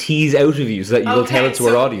trying to tease out of you so that you will tell it to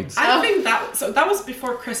our audience. I think that was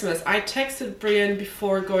before Christmas. I texted Brian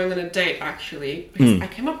before going on a date, actually, because I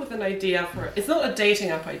came up with an idea for. It's not a dating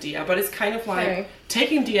app idea, but it's kind of like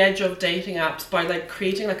taking the edge of dating apps by like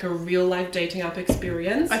creating like a real life dating app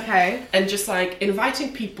experience. Okay. And just like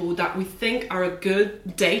inviting people that we think are good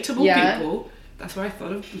dateable people. That's what I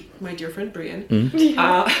thought of my dear friend Brian.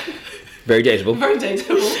 Very dateable. Very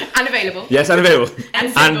dateable. And available. Yes, and available.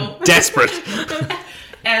 And single. And desperate.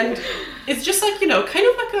 And it's just like, kind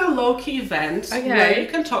of like a low-key event where you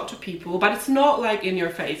can talk to people, but it's not like in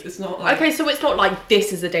your face. It's not like... Okay, so it's not like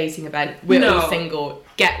this is a dating event. We're all single.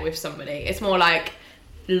 Get with somebody. It's more like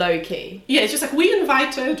low-key. Yeah, it's just like we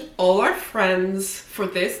invited all our friends for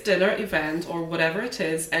this dinner event or whatever it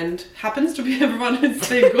is, and happens to be everyone is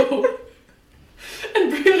single.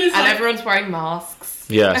 And Brian is and everyone's wearing masks.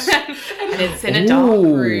 Yes. And it's in a dark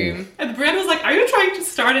room. And Brian was like, are you trying to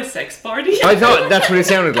start a sex party? I thought that's what it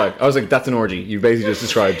sounded like. I was like, that's an orgy. You basically just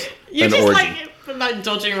described You're an just orgy. like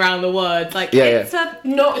dodging around the words. Like, it's a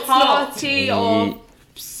it's party not. of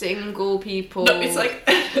single people. No, it's like...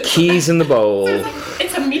 Keys in the bowl.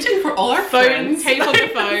 It's a meeting for all our phones. friends. Tape on the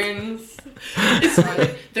phones. It's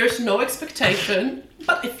like, there's no expectation,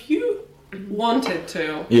 but if you wanted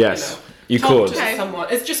to... Yes. You talk could. to someone.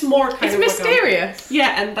 It's just more kind It's of mysterious.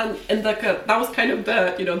 Like that was kind of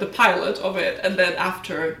the the pilot of it, and then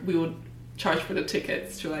after we would charge for the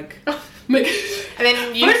tickets to like make. And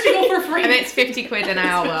then you first you go for free, and it's 50 quid an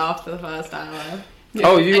hour after the first hour. Yeah.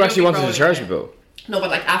 Oh, you And actually you'll be wanted to charge rolling people? No, but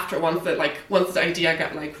like after once the idea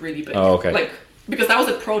got like really big. Oh, okay. Like because that was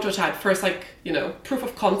a prototype first, like proof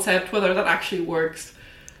of concept, whether that actually works.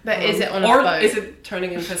 But is it on a or boat? is it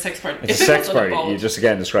turning into a sex party? It's If a it sex was on a party. boat- You're just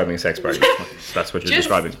again describing a sex party. That's what you're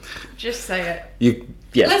describing. Just say it.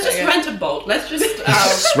 Let's just Okay. rent a boat. Let's just.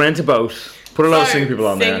 Just rent a boat. Put a lot of single people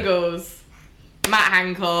on there. Singles. Matt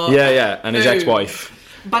Hancock. Yeah, and his Boom. ex-wife.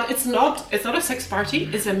 But it's not a sex party.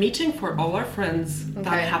 It's a meeting for all our friends that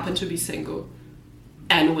Okay. happen to be single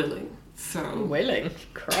and willing. So Willing.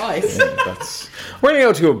 Christ. We're gonna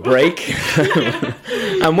go to a break,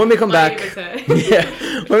 and when we come back,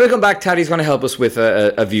 when we come back, Tati's gonna help us with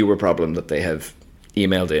a viewer problem that they have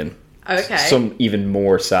emailed in. Okay. Some even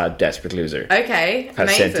more sad, desperate loser Okay. has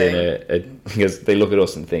Amazing. sent in because they look at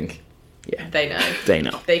us and think, yeah, They know. they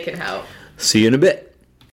know. They can help. See you in a bit.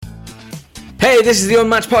 Hey, this is the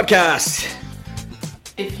Unmatched Podcast.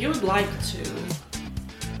 if you would like to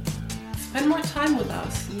spend more time with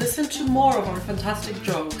us, listen to more of our fantastic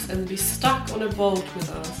jokes, and be stuck on a boat with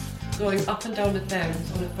us, going up and down the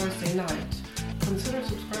Thames on a Thursday night, consider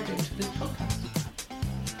subscribing to this podcast.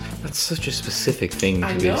 That's such a specific thing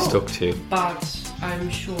I to be know. stuck to. But I'm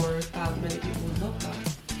sure that many people would love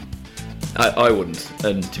that. I wouldn't,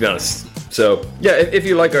 and to be honest. So, yeah, if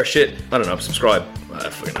you like our shit, I don't know, subscribe. I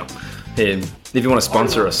don't fucking know. If you want to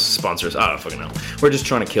sponsor us, I don't fucking know. We're just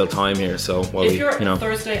trying to kill time here, so while If we, you're a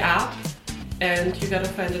Thursday app and you get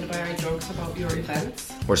offended by our jokes about your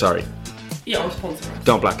events, we're sorry. yeah, or sponsor us.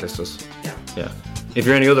 Don't blacklist us. Yeah, Yeah. If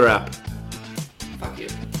you're any other app, fuck you.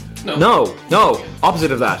 no,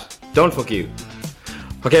 opposite of that. Don't fuck you.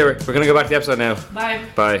 Okay, we're gonna go back to the episode now. Bye.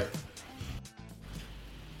 Bye.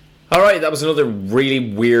 Alright, that was another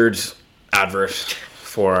really weird advert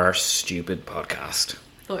for our stupid podcast.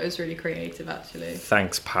 Thought it was really creative, actually.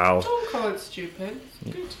 Thanks, pal. Don't call it stupid.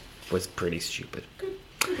 It's good. Was pretty stupid.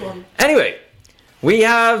 Good one. Anyway, we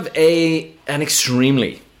have an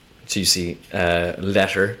extremely juicy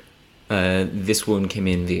letter. This one came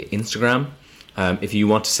in via Instagram. If you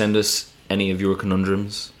want to send us any of your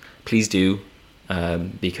conundrums, please do,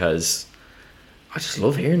 because I just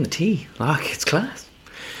love hearing the tea. Like, it's class.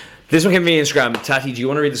 This one came via Instagram. Tati, do you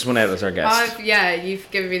want to read this one out as our guest? You've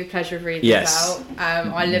given me the pleasure of reading Yes. this out.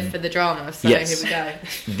 I live for the drama, so Yes. here we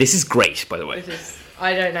go. This is great, by the way.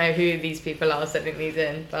 I don't know who these people are sending these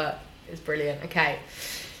in, but it's brilliant. Okay.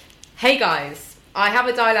 Hey guys, I have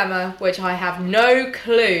a dilemma which I have no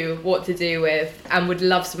clue what to do with and would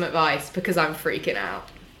love some advice because I'm freaking out.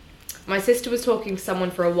 My sister was talking to someone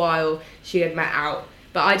for a while she had met out,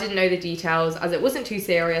 but I didn't know the details as it wasn't too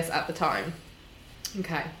serious at the time.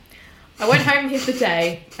 Okay. I went home the other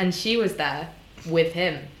day and she was there with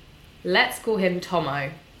him. Let's call him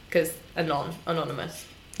Tomo, because anonymous.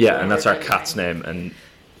 Yeah, and that's our cat's name. And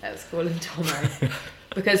Let's call him Tomo.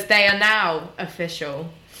 Because they are now official.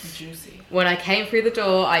 Juicy. When I came through the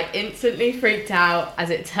door, I instantly freaked out, as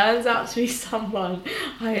it turns out to be someone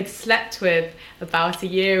I had slept with about a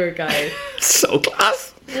year ago. So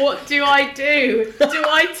class. What do I do? Do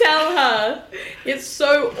I tell her? It's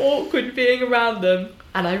so awkward being around them,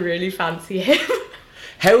 and I really fancy him.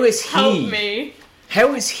 How is he? Help me.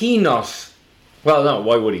 How is he not? Well, no.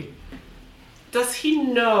 Why would he? Does he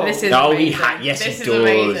know? This is No, amazing. yes, this he is does.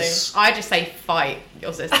 amazing. I just say fight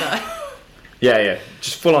your sister. Yeah.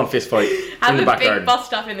 Just full on fist fight Have in the a back big garden.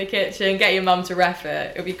 bust up in the kitchen, get your mum to ref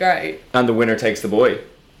it. It'll be great. And the winner takes the boy.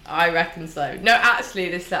 I reckon so. No, actually,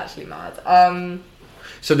 this is actually mad.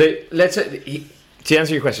 So let's say, to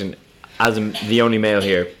answer your question, as the only male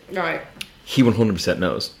here, Right. he 100%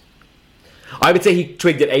 knows. I would say he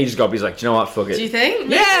twigged it ages ago, but he's like, do you know what, fuck it. Do you think?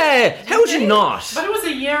 Yeah! How would you not? But it was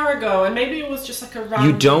a year ago, and maybe it was just like a random...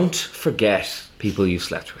 You don't forget people you've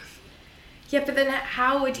slept with. Yeah, but then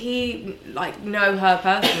how would he like know her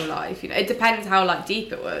personal life? You know, it depends how like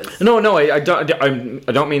deep it was. No, I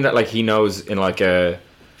don't mean that like he knows in like a...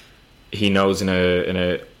 He knows in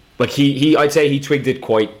a... Like he I'd say he twigged it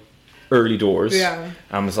quite early doors. Yeah.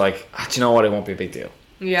 And was like, do you know what, it won't be a big deal.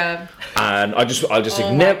 Yeah. And I'll just Oh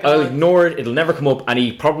my God. I'll ignore it. It'll never come up. And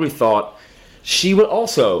he probably thought she will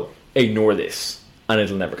also ignore this, and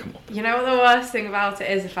it'll never come up. You know what the worst thing about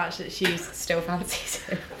it is? The fact that she still fancies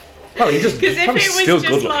him. Well, he just Because if probably it still was good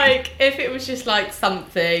just looking. like, if it was just like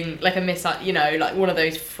something like a you know, like one of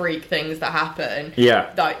those freak things that happen.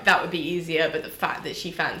 Yeah. Like that would be easier. But the fact that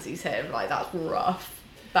she fancies him, like that's rough.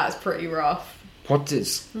 That's pretty rough. What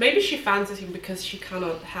is? Maybe she fancies him because she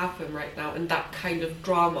cannot have him right now, and that kind of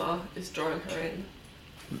drama is drawing her in.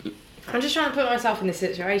 I'm just trying to put myself in this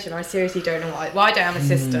situation. I seriously don't know why. Well, I don't have a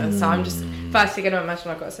sister, so I'm just firstly going to imagine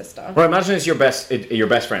I've got a sister. Well, imagine it's your best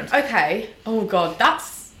friend. Okay. Oh God,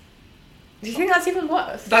 that's. Do you think that's even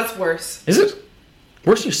worse? That's worse. Is it?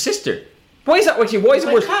 Where's your sister? Why is that? Why is it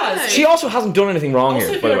worse? Because- She also hasn't done anything wrong Also,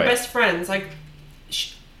 here, if by the you're way. best friends, like,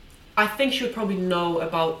 I think she would probably know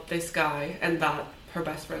about this guy and that her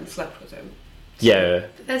best friend slept with him. Yeah.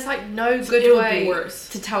 There's like no It good would be way worse.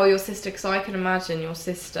 to tell your sister, because I can imagine your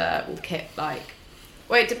sister will like.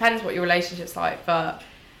 Well, it depends what your relationship's like, but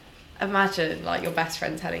imagine like your best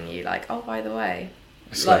friend telling you like, oh, by the way,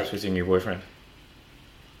 I slept like, with your boyfriend.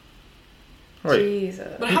 Right.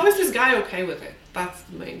 Jesus. But how is this guy okay with it? That's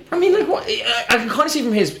the main I problem. mean, like, what? I can kind of see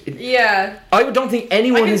from his. Yeah. I don't think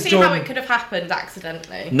anyone I can has see done. how it could have happened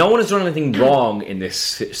accidentally. No one has done anything wrong in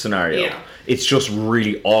this scenario. Yeah. It's just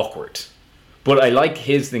really awkward. But I like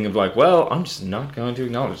his thing of like, well, I'm just not going to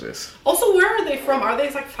acknowledge this. Also, where are they from? Are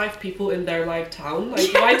they like 5 people in their like town?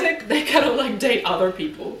 Like, why they kind of like date other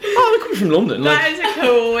people? Oh, they could be from London. That Like, is a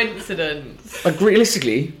coincidence. like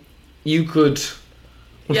realistically, you could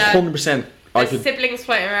Yeah. 100%. I There's could. siblings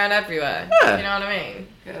floating around everywhere. Yeah. You know what I mean?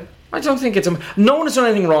 Yeah. I don't think it's no one has done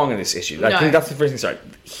anything wrong in this issue. I No. think that's the first thing. Sorry,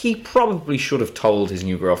 he probably should have told his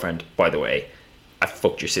new girlfriend. By the way, I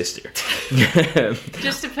fucked your sister.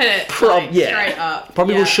 Just to put it Yeah. straight up.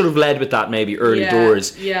 Probably yeah. should have led with that maybe early Yeah,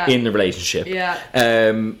 doors yeah. in the relationship. Yeah.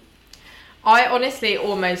 I honestly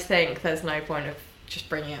almost think there's no point of just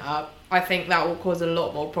bringing it up. I think that will cause a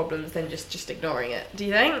lot more problems than just ignoring it. Do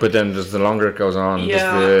you think? But then the longer it goes on,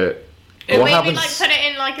 Yeah. the Or what maybe happens? like put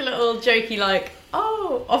it in like a little jokey like,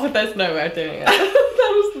 but there's no way of doing it.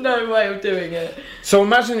 There was no way of doing it. So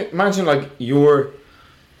imagine like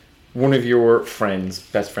one of your friends,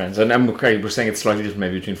 best friends, and okay, we're saying it's slightly different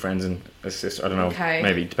maybe between friends and a sister. I don't know. Okay.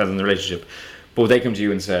 Maybe it depends on the relationship. But they come to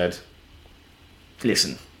you and said,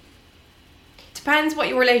 "Listen, Depends what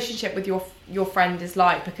your relationship with your friend is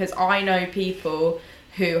like, because I know people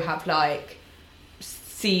who have like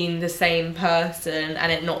seen the same person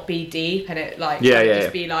and it not be deep and it like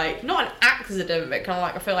just be like not an accident, but kind of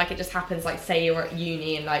like I feel like it just happens, like say you're at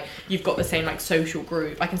uni and like you've got the same like social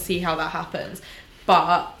group. I can see how that happens,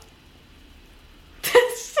 but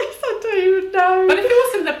I don't even know. But if it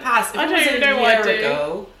was in the past, if I it don't was even a know what I year do.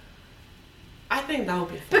 ago, I think that would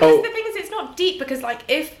be fun. Because the thing is, it's not deep, because like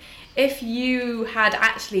if you had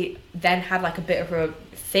actually then had like a bit of a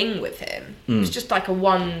thing with him, it was just like a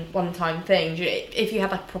one time thing. If you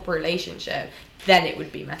had like a proper relationship, then it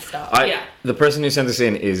would be messed up. Yeah. The person who sent this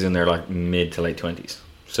in is in their like mid to late 20s,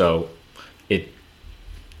 so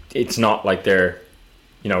it's not like they're,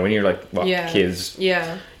 you know, when you're like kids,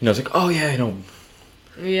 Yeah. you know, it's like, oh yeah, you know,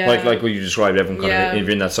 Yeah. like what you described, everyone kind Yeah. of, if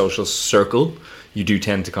you're in that social circle, you do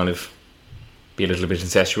tend to kind of be a little bit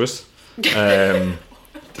incestuous.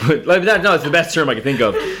 But like that, no, it's the best term I can think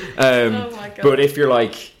of. Oh my God. But if you're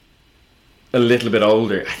like a little bit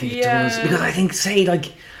older, I think it does, Yeah. because I think say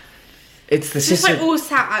like It's the It's just sister. like all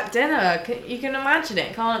sat at dinner. You can imagine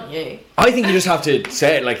it, can't you? I think you just have to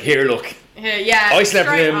say it like, here, look, Yeah. I slept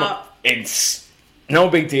with straight him. up. It's no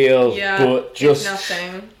big deal, Yeah, but just, it's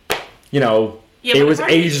nothing. you know, Yeah, it but was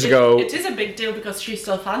apparently ages ago. It is a big deal because she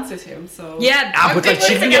still fancies him. So Yeah, But like,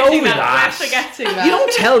 she we're can get forgetting over that. We're forgetting that.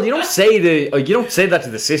 You don't say that to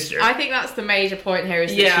the sister. I think that's the major point here is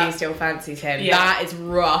that Yeah. she still fancies him. Yeah. That is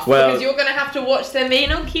rough. Well- because you're going to have to watch them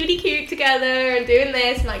being all cutie cute together and doing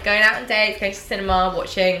this and like going out on dates, going to cinema,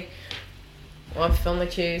 watching whatever film they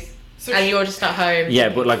choose. So And she- you're just at home. Yeah,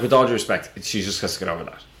 but like with all due respect, she just has to get over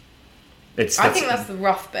that. I think that's the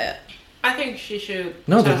rough bit. I think she should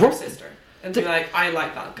No, tell the her rough- sister and be like, I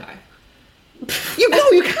like that guy. you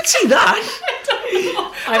can't say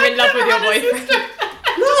that. I'm in love with your boyfriend.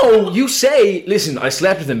 No, you say, listen, I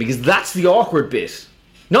slept with him because that's the awkward bit.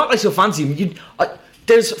 Not I still fancy him.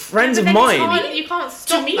 There's friends of mine. You can't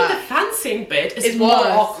stop To me, that. the fancying bit is It's more worse.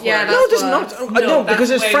 awkward. Yeah, No, that's there's worse. not. No, No, that's because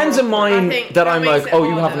there's way friends of more awkward. mine I think that that I'm makes like, it oh, you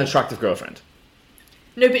have an harder. attractive girlfriend.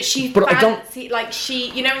 No, but she But I don't- fancy like she.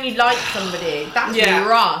 You know when you like somebody, that's Yeah.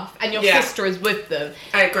 rough, and your Yeah. sister is with them.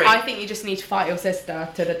 I agree. I think you just need to fight your sister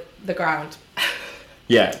to the ground.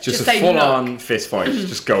 Yeah, just Just a say, full-on fist fight.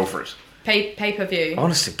 Just go for it. Pay per view.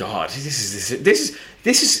 Honest to God, this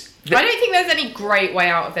is. I don't think there's any great way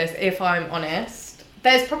out of this. If I'm honest,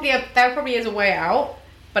 there probably is a way out,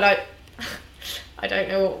 but I don't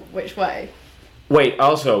know which way. Wait.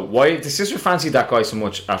 Also, why did the sister fancy that guy so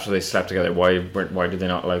much after they slept together? Why did they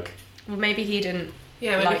not like? Well, maybe he didn't.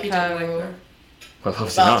 Yeah, maybe like he her. didn't like her. Well,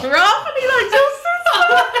 obviously That's not. rough, and he likes your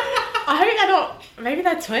sister. I hope they're not. Maybe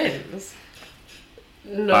they're twins.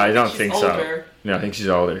 No, I don't she's think older. so. No, I think she's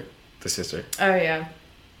older. The sister. Oh yeah.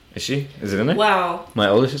 Is she? Is it in there? Well, My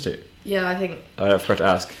older sister. Yeah, I think. I forgot to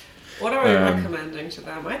ask. what are we Um, recommending to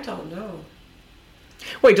them? I don't know.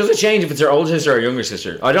 Wait, does it change if it's her older sister or younger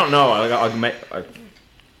sister? I don't know.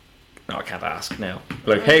 No, I can't ask now.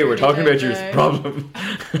 Like, hey, we're talking about your know. problem.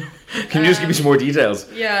 Can you just give me some more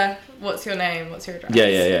details? Yeah. What's your name? What's your address?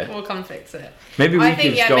 Yeah. We'll come fix it. Maybe we I could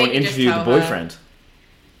think, yeah, go and maybe just interview the tell her. boyfriend.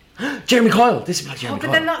 Jeremy Kyle. This is about Oh, Jeremy but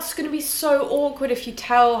Kyle. then that's going to be so awkward if you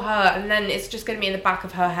tell her, and then it's just going to be in the back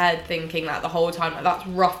of her head thinking that the whole time, like, that's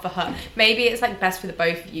rough for her. Maybe it's like best for the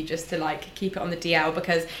both of you just to like keep it on the DL,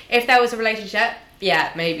 because if there was a relationship,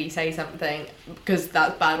 yeah, maybe say something, because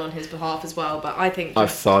that's bad on his behalf as well. But I think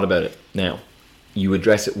I've thought about it. Now, you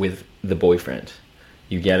address it with the boyfriend.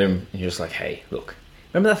 You get him, and you're just like, hey, look,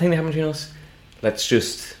 remember that thing that happened between us? Let's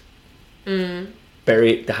just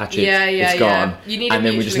bury the hatchet. Yeah, it's gone. You need a and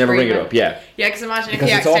then we just mutual never bring it agreement. up. Yeah. Yeah, because imagine Because if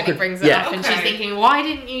he it's accidentally awkward. brings it Yeah. up and she's Okay. thinking, why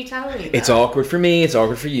didn't you tell me that? It's awkward for me, it's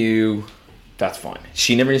awkward for you. That's fine.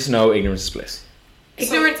 She never needs to know ignorance is bliss.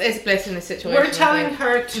 Ignorance is bliss in this situation. We're telling I think.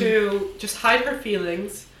 her to just hide her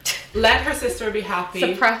feelings, let her sister be happy.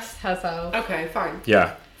 Suppress herself. Okay, fine.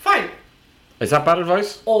 Yeah. Fine. Is that bad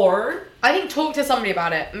advice? Or I think talk to somebody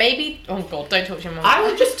about it. Maybe. Oh god, don't talk to your mum. I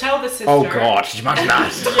would just tell the sister. Oh God, could you imagine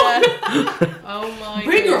that? Yeah. Oh my.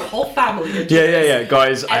 Bring your God. whole family into yeah, this.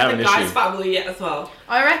 guys, I have And an the guy's issue. family as well.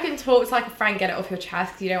 I reckon talk to like a friend, get it off your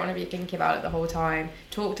chest. 'Cause you don't want to be thinking about it the whole time.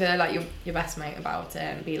 Talk to like your best mate about it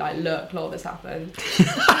and be like, look, lol, this happened.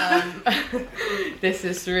 This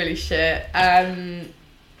is really shit.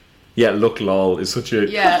 Yeah, look, lol, is such a...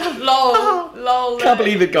 Yeah, lol. Can't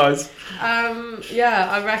believe it, guys. Yeah,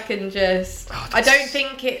 I reckon just. Oh, I that's- don't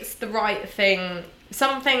think it's the right thing.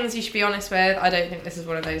 Some things you should be honest with. I don't think this is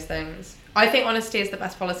one of those things. I think honesty is the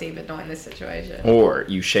best policy, but not in this situation. Or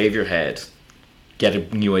you shave your head, get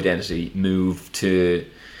a new identity, move to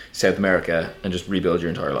South America, and just rebuild your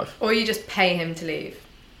entire life. Or you just pay him to leave.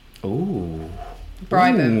 Ooh.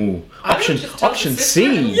 Bribe him. Ooh. I would Option just tell the option sister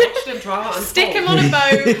and C. watch the drama unfold. Stick him on a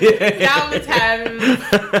boat down the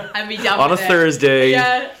Thames and be done On a with it. Thursday.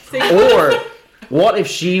 Yeah. See? Or what if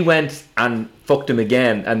she went and fucked him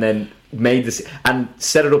again and then made this and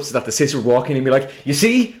set it up so that the sister would walk in and be like, you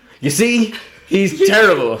see, he's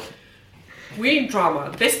terrible. We need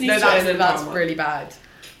drama. This needs No, to end in that's drama. really bad.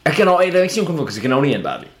 It makes you uncomfortable because it can only end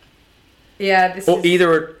badly. Yeah, this Or is.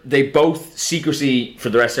 either they both secrecy for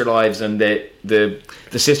the rest of their lives and the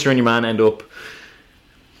sister and your man end up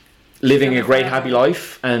living a great happy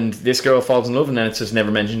life and this girl falls in love and then it's just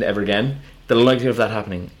never mentioned ever again. The likelihood of that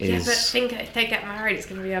happening Yeah, is... but think if they get married, it's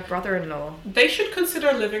going to be her brother-in-law. They should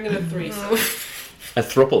consider living in a threesome. a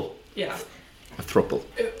thruple. Yeah. A thruple.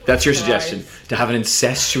 That's your Christ. suggestion. To have an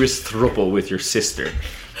incestuous thruple with your sister.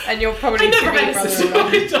 And you're probably I never to be had a sister.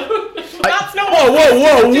 brother-in-law. I don't. That's not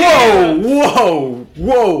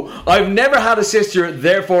Whoa. I've never had a sister,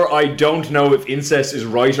 therefore I don't know if incest is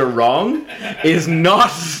right or wrong. Is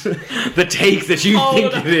not the take that you Hold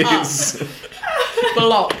think it up. is.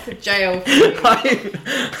 blocked jail for you.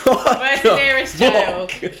 Where's the nearest jail?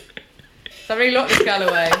 Somebody lock this girl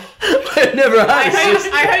away. I've never had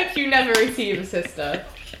I hope you never receive a sister.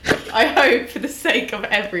 I hope for the sake of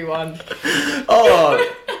everyone.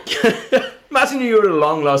 Oh, imagine you're a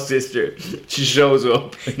long lost sister. She shows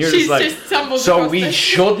up and you're She's just like, just stumbled so across we this."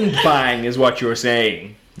 shouldn't bang, is what you're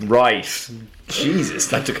saying, right? Jesus,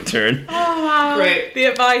 that took a turn. Oh wow. Great. The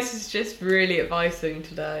advice is just really advising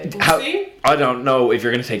today. See? I don't know if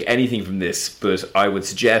you're going to take anything from this, but I would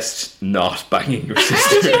suggest not banging your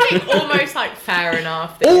sister. Do you think almost like fair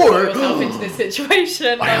enough that you Or- put yourself into this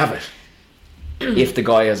situation? I have it. If the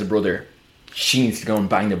guy has a brother, she needs to go and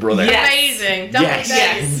bang the brother. Yes. Amazing. Double Yes.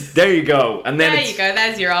 days. There you go. And then There it's, you go.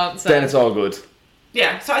 There's your answer. then it's all good.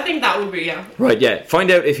 Yeah, so I think that would be, yeah. Right, yeah. Find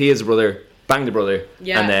out if he has a brother, bang the brother,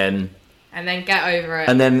 Yeah. and then get over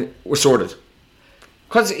it. then we're sorted.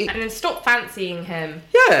 Cause And then stop fancying him.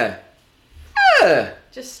 yeah.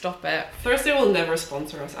 Just stop it. Thursday will never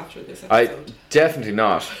sponsor us after this I episode. definitely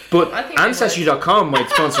not. But I think they Ancestry.com might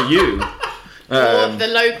sponsor you. Or the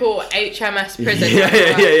local HMS prison. Yeah.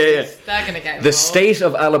 They're gonna get involved. The state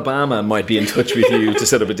of Alabama might be in touch with you to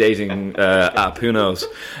set up a dating app. Who knows?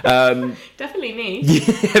 Definitely niche.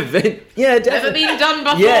 Yeah, Never definitely. been done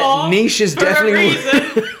before. Yeah, niche is for a definitely.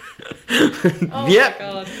 reason. Oh Yeah. my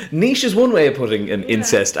god. Niche is one way of putting an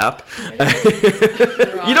incest app.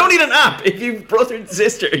 You don't need an app. If you brother and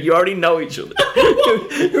sister, you already know each other.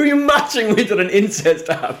 Who are you matching with on an incest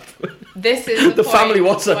app? This is The point family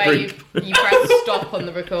WhatsApp where group. You press stop on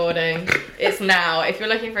the recording. It's now. If you're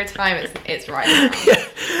looking for a time, it's right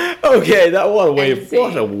now. Okay, what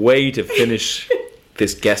NC. a way to finish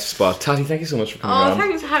this guest spot. Tati, thank you so much for coming Oh, on.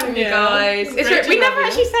 thanks for having me, Yeah. guys. It's It's great we to never have you.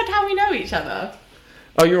 actually said how we know each other.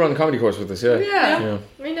 Oh, you were on the comedy course with us, yeah. Yeah.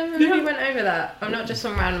 We never really went over that. I'm not just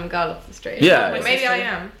some random girl off the street. Yeah. Like, maybe I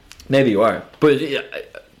am. Maybe you are. But yeah,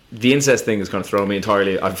 the incest thing has kind of thrown me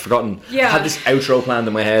entirely. I've forgotten. Yeah. I had this outro planned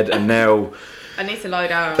in my head, and now, I need to lie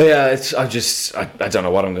down. yeah, I don't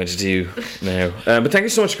know what I'm going to do now. But thank you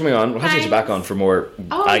so much for coming on. We'll have to get you back on for more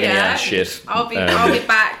agony and shit. I'll be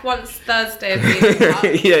back once Thursday. Up.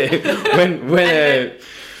 Yeah, when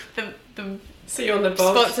The See you on the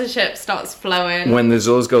boat. sponsorship starts flowing. when the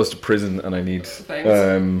Zuz goes to prison and I need Thanks.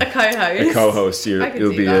 A co-host. a co-host, I can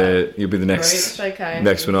you'll see be that. you'll be the next It's okay.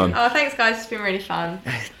 next one on. Oh, thanks, guys. It's been really fun.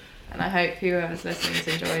 And I hope whoever's listening has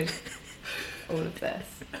enjoyed all of this.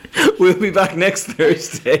 We'll be back next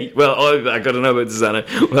Thursday. Well, I'll be back. I don't know about Susanna.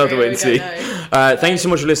 We'll have to wait and We see. don't know. Thank you so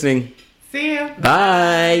much for listening. See you.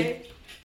 Bye.